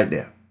that right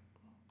there.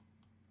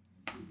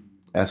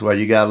 That's why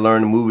you got to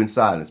learn to move in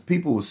silence.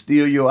 People will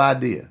steal your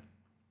idea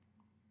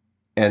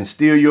and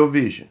steal your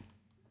vision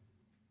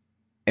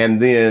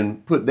and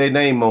then put their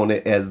name on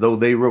it as though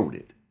they wrote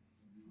it.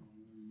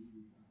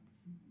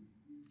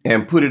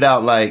 And put it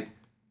out like,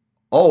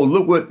 oh,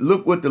 look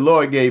what the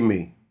Lord gave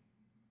me.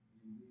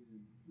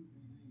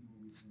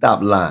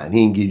 Stop lying.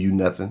 He didn't give you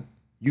nothing.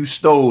 You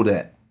stole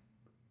that.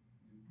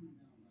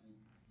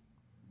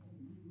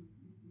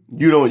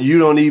 You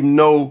don't even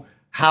know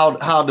how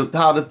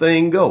the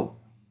thing go,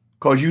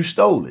 cause you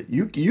stole it.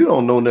 You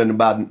don't know nothing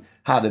about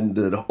how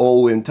the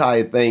whole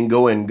entire thing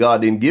go, and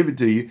God didn't give it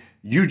to you.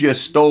 You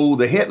just stole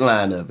the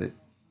headline of it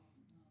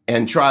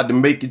and tried to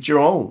make it your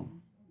own.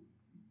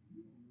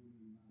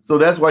 So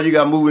that's why you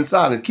got to move in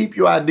silence. Keep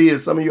your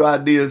ideas, some of your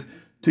ideas,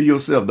 to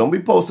yourself. Don't be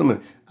posting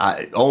them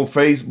on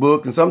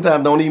Facebook, and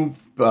sometimes don't even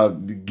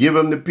give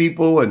them to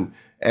people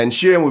and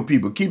share them with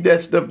people. Keep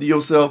that stuff to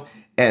yourself.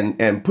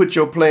 And put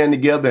your plan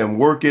together and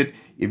work it.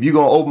 If you're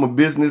going to open a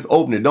business,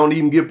 open it. Don't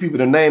even give people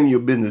the name of your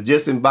business.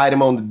 Just invite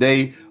them on the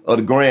day of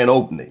the grand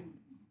opening.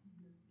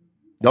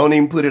 Don't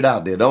even put it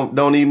out there.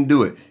 Don't even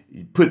do it.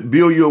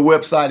 Build your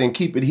website and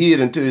keep it hid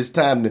until it's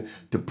time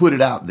to put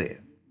it out there.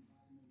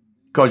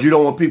 Because you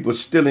don't want people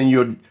stealing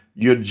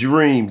your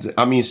dreams.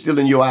 I mean,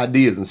 stealing your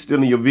ideas and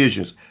stealing your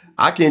visions.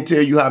 I can't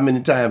tell you how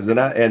many times,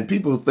 and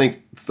people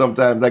think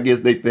sometimes, I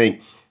guess they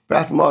think,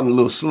 Pastor Martin a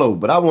little slow,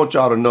 but I want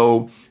y'all to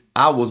know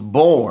I was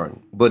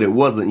born, but it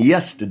wasn't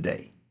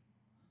yesterday.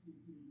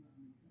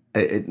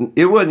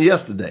 It wasn't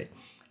yesterday.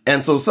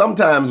 And so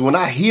sometimes when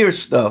I hear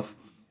stuff,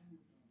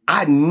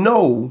 I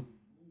know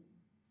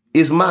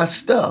it's my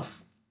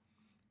stuff.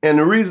 And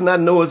the reason I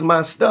know it's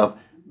my stuff,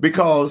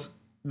 because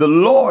the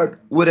Lord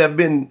would have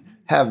given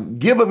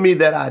me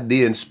that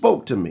idea and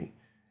spoke to me.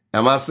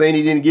 Am I saying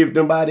he didn't give it to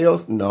anybody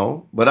else?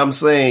 No. But I'm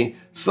saying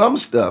some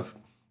stuff,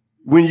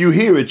 when you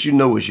hear it, you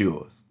know it's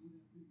yours.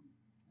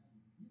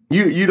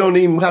 You don't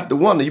even have to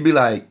wonder. You be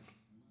like,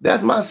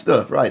 that's my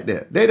stuff right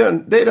there. They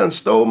done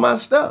stole my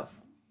stuff.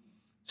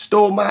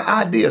 Stole my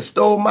idea,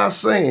 stole my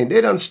saying.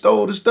 They done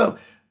stole the stuff.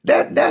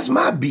 That's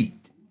my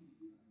beat.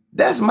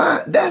 That's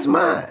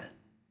mine.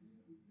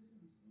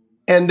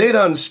 And they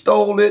done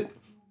stole it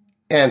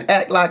and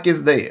act like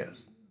it's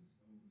theirs.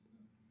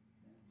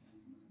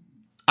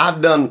 I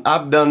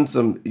got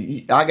some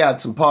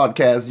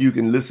podcasts you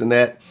can listen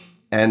at,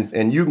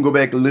 and you can go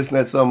back and listen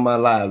at some of my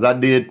lives. I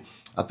did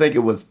I think it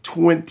was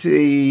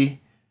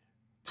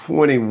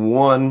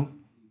 2021.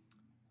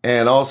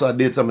 And also I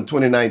did something in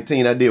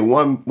 2019. I did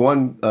one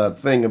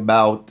thing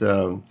about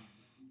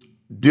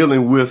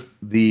dealing with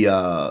the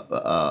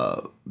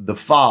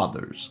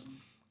fathers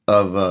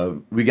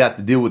of, we got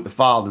to deal with the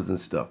fathers and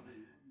stuff.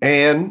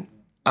 And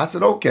I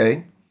said,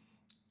 okay.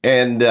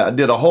 And I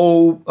did a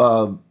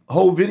whole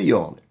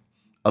video on it,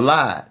 a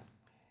live.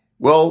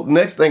 Well,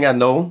 next thing I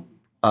know,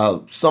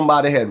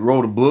 somebody had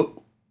wrote a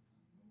book.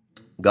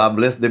 God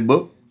bless their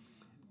book.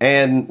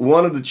 And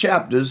one of the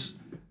chapters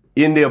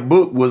in their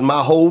book was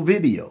my whole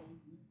video.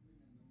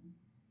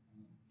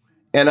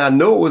 And I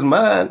know it was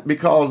mine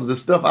because the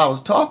stuff I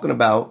was talking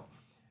about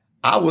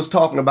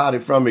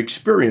it from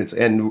experience.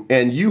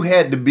 And you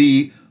had to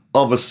be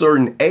of a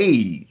certain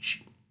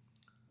age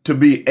to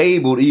be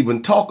able to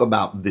even talk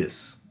about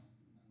this.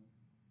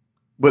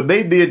 But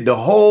they did the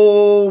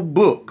whole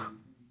book.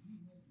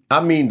 I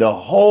mean, the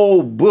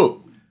whole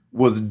book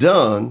was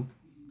done.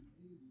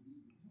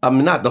 I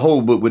mean, not the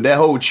whole book, but that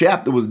whole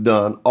chapter was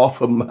done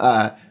off of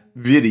my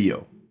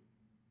video.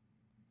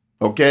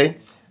 Okay?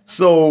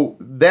 So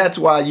that's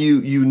why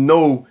you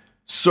know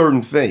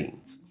certain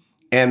things.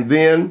 And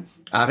then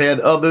I've had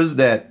others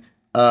that,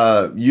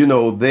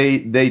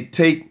 they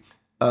take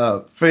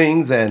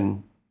things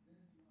and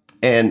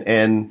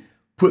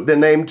put their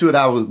name to it.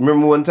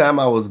 Remember one time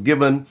I was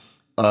given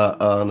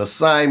an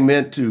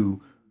assignment to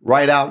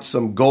write out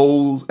some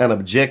goals and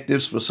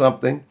objectives for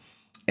something.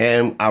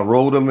 And I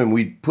wrote them and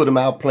we put them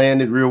out,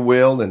 planned it real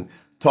well and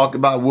talked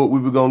about what we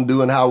were going to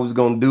do and how we was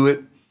going to do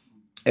it.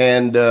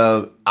 And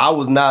I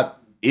was not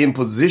in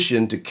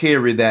position to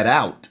carry that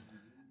out.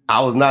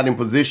 I was not in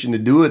position to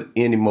do it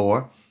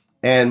anymore.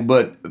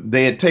 But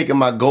they had taken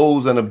my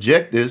goals and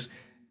objectives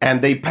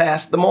and they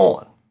passed them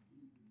on.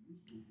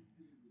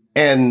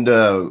 And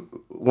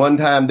one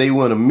time they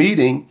were in a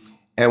meeting,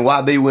 and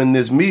while they were in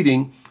this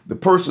meeting, the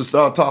person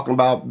started talking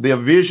about their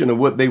vision of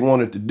what they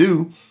wanted to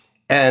do.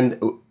 And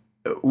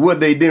what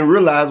they didn't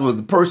realize was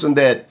the person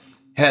that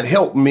had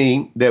helped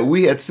me, that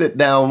we had sit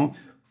down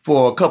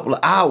for a couple of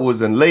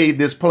hours and laid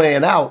this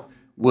plan out,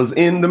 was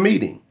in the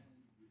meeting.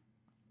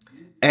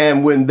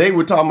 And when they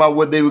were talking about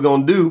what they were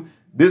going to do,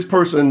 this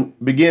person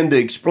began to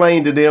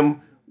explain to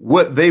them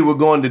what they were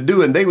going to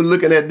do. And they were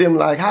looking at them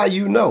like, how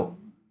you know?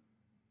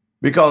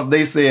 Because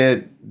they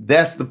said,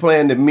 that's the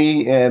plan that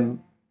me and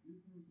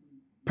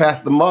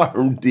Pastor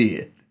Martin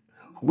did.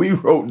 We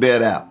wrote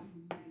that out.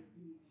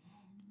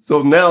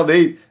 So now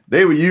they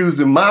were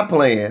using my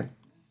plan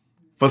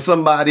for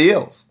somebody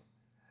else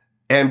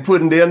and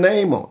putting their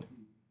name on it.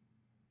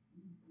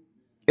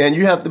 And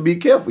you have to be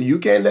careful. You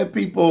can't let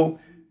people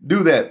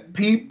do that.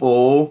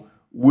 People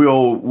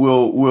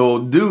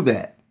will do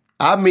that.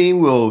 I mean,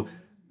 will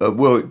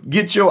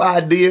get your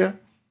idea,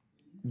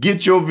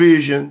 get your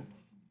vision,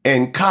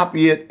 and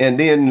copy it, and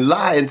then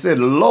lie and say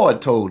the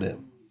Lord told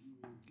him.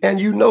 And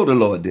you know the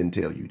Lord didn't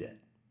tell you that.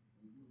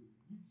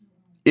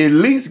 At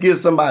least give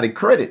somebody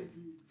credit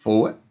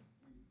for it.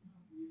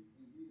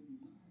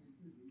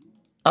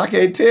 I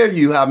can't tell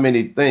you how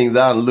many things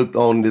I looked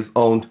on this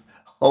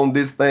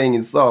thing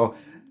and saw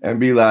and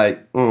be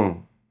like,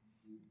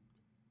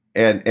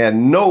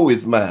 and know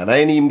it's mine. I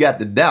ain't even got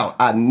the doubt.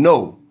 I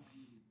know.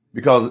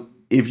 Because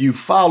if you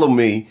follow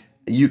me,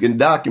 you can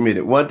document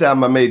it. One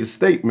time I made a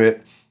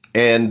statement,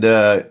 and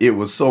it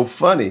was so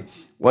funny.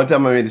 One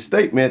time I made a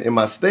statement, and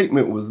my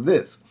statement was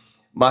this.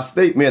 My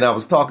statement, I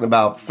was talking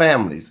about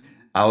families.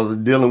 I was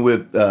dealing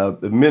with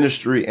the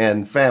ministry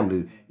and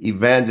family,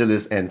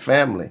 evangelists and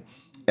family.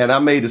 And I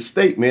made a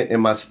statement,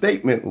 and my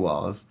statement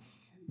was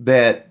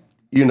that,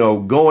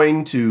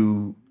 going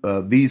to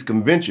these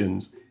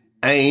conventions,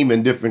 AIM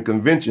and different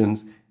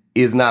conventions,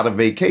 is not a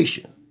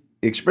vacation,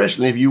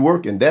 especially if you're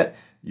working.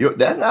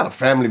 That's not a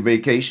family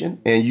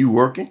vacation, and you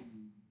working.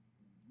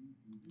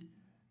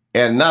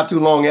 And not too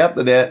long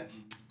after that,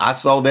 I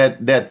saw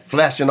that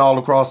flashing all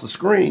across the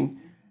screen,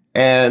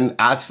 and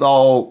I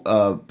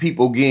saw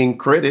people getting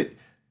credit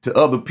to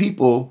other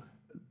people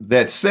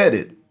that said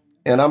it.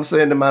 And I'm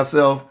saying to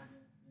myself,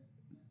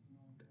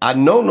 I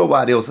know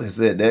nobody else has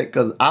said that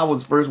because I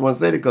was the first one to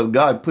say it because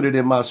God put it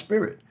in my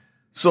spirit.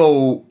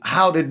 So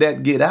how did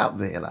that get out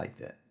there like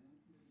that?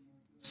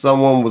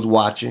 Someone was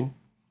watching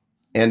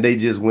and they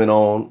just went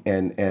on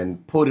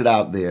and put it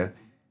out there,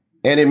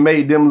 and it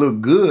made them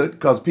look good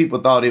because people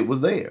thought it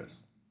was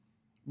theirs,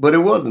 but it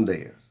wasn't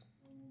theirs.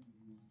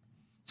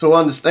 So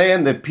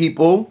understand that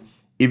people,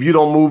 if you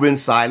don't move in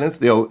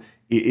silence, it'll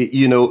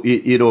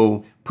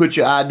put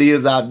your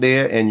ideas out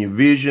there and your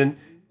vision,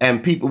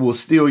 and people will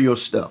steal your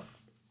stuff.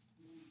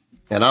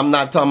 And I'm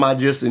not talking about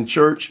just in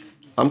church.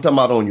 I'm talking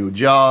about on your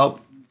job.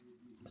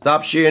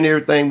 Stop sharing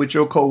everything with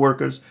your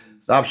coworkers.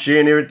 Stop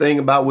sharing everything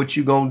about what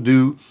you're going to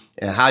do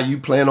and how you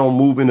plan on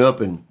moving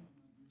up and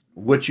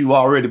what you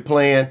already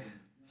planned.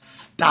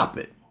 Stop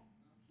it.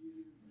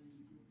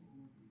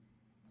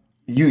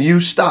 You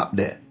stop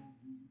that.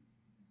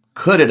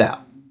 Cut it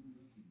out.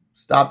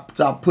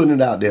 Stop putting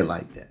it out there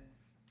like that.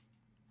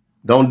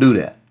 Don't do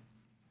that.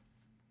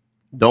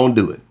 Don't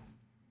do it.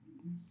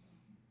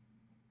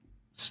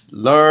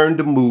 Learn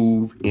to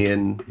move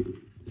in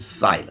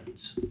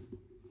silence.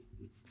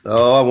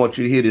 Oh, I want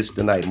you to hear this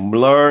tonight.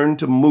 Learn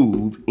to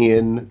move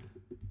in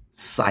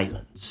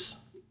silence.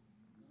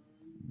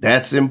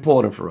 That's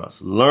important for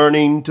us.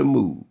 Learning to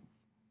move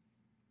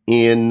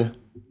in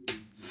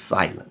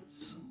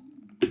silence.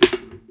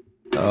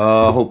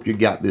 I hope you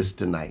got this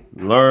tonight.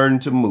 Learn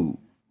to move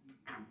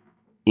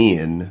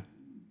in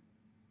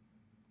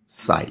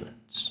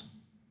silence.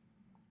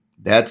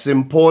 That's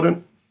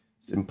important.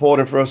 It's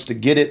important for us to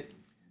get it.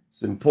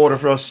 It's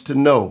important for us to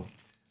know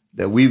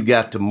that we've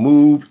got to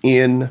move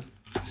in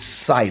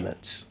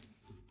silence.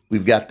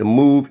 We've got to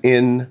move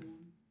in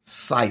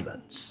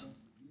silence.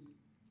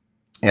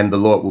 And the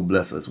Lord will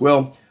bless us.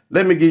 Well,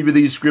 let me give you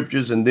these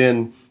scriptures, and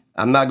then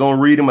I'm not going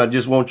to read them. I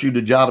just want you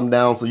to jot them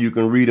down so you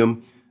can read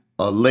them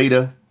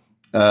later.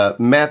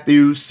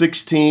 Matthew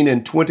 16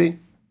 and 20.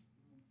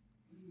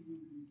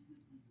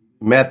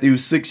 Matthew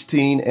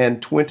 16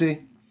 and 20. I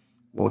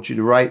want you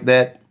to write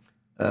that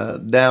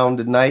down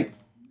tonight.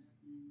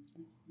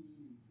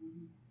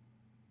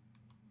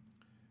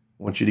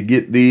 I want you to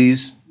get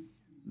these.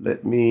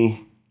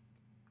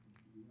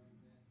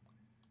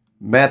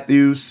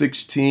 Matthew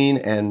 16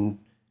 and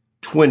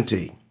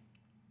 20.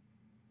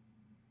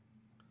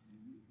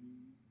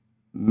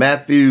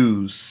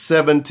 Matthew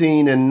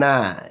 17 and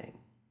 9.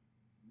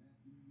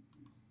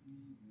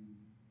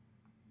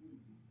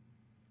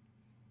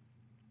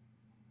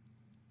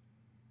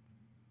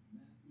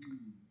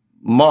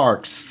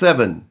 Mark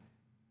 7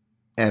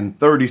 and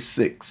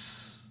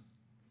 36.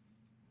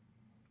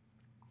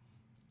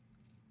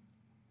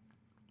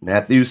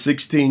 Matthew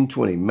 16,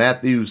 20.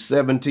 Matthew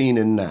 17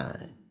 and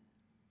 9.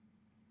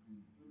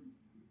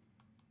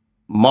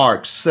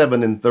 Mark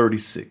 7 and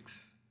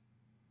 36.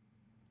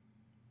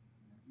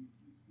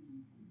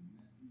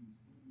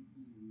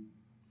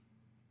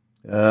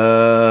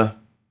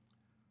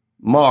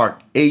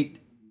 Mark 8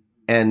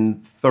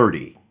 and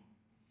 30.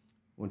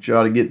 I want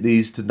y'all to get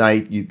these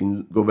tonight. You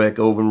can go back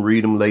over and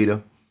read them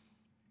later.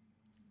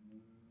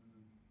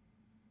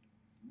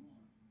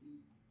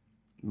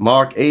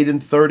 Mark 8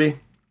 and 30.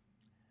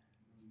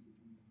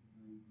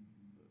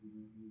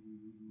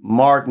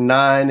 Mark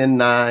 9 and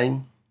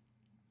 9.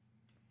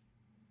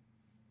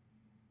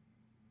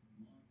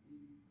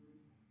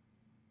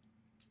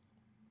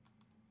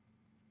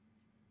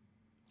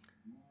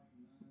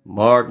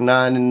 Mark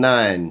 9 and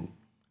 9.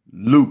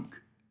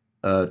 Luke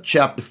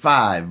chapter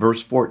 5,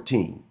 verse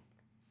 14.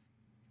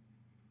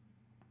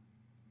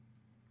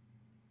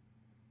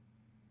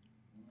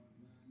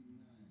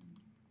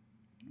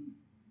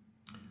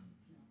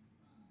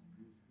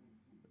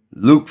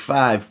 Luke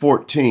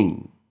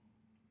 5:14.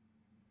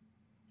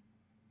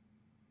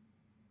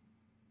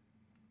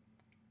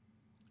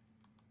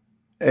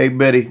 Hey,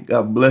 Betty,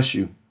 God bless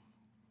you.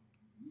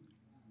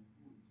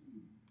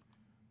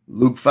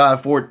 Luke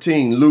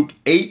 5:14. Luke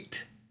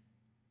 8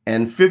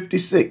 and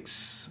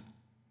 56.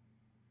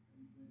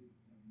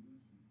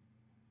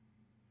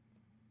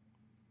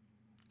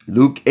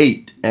 Luke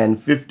 8 and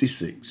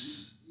 56.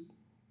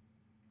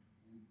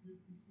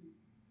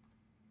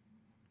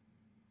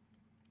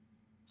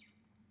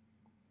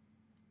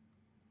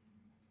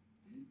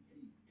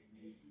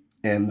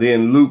 And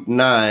then Luke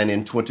 9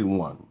 and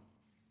 21.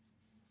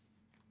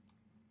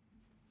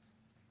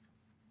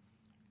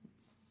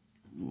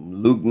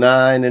 Luke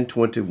 9 and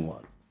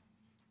 21.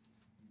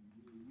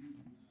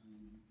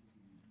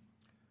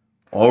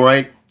 All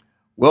right.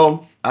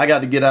 Well, I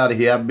got to get out of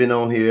here. I've been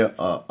on here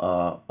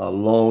a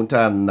long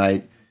time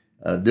tonight.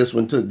 This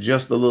one took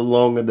just a little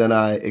longer than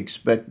I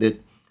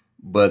expected,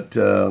 but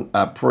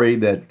I pray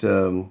that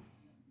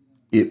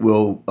it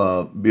will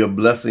be a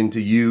blessing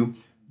to you.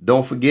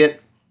 Don't forget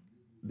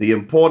the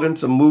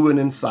importance of moving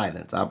in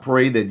silence. I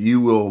pray that you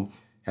will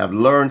have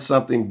learned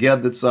something,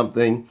 gathered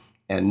something,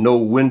 and know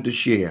when to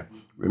share.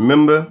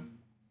 Remember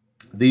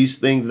these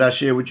things that I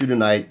share with you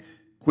tonight.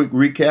 Quick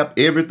recap: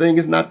 everything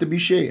is not to be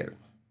shared.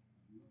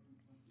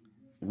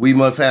 We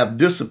must have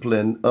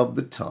discipline of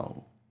the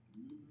tongue.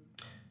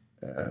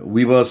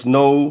 We must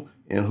know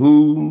in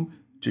whom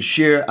to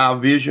share our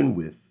vision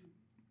with.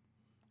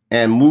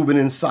 And moving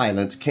in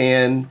silence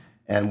can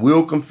and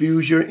will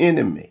confuse your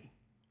enemy.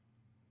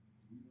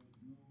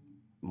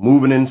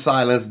 Moving in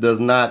silence does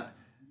not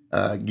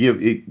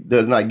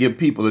give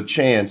people a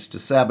chance to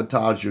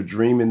sabotage your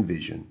dream and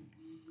vision.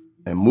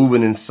 And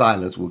moving in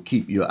silence will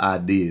keep your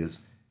ideas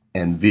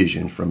and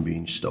vision from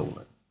being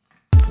stolen.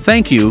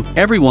 Thank you,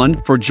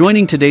 everyone, for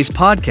joining today's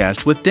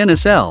podcast with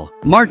Dennis L.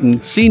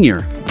 Martin,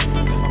 Sr.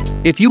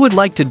 If you would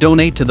like to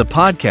donate to the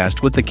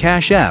podcast with the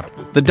Cash App,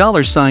 the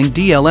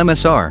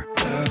 $DLMSR.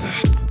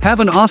 Have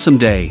an awesome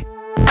day.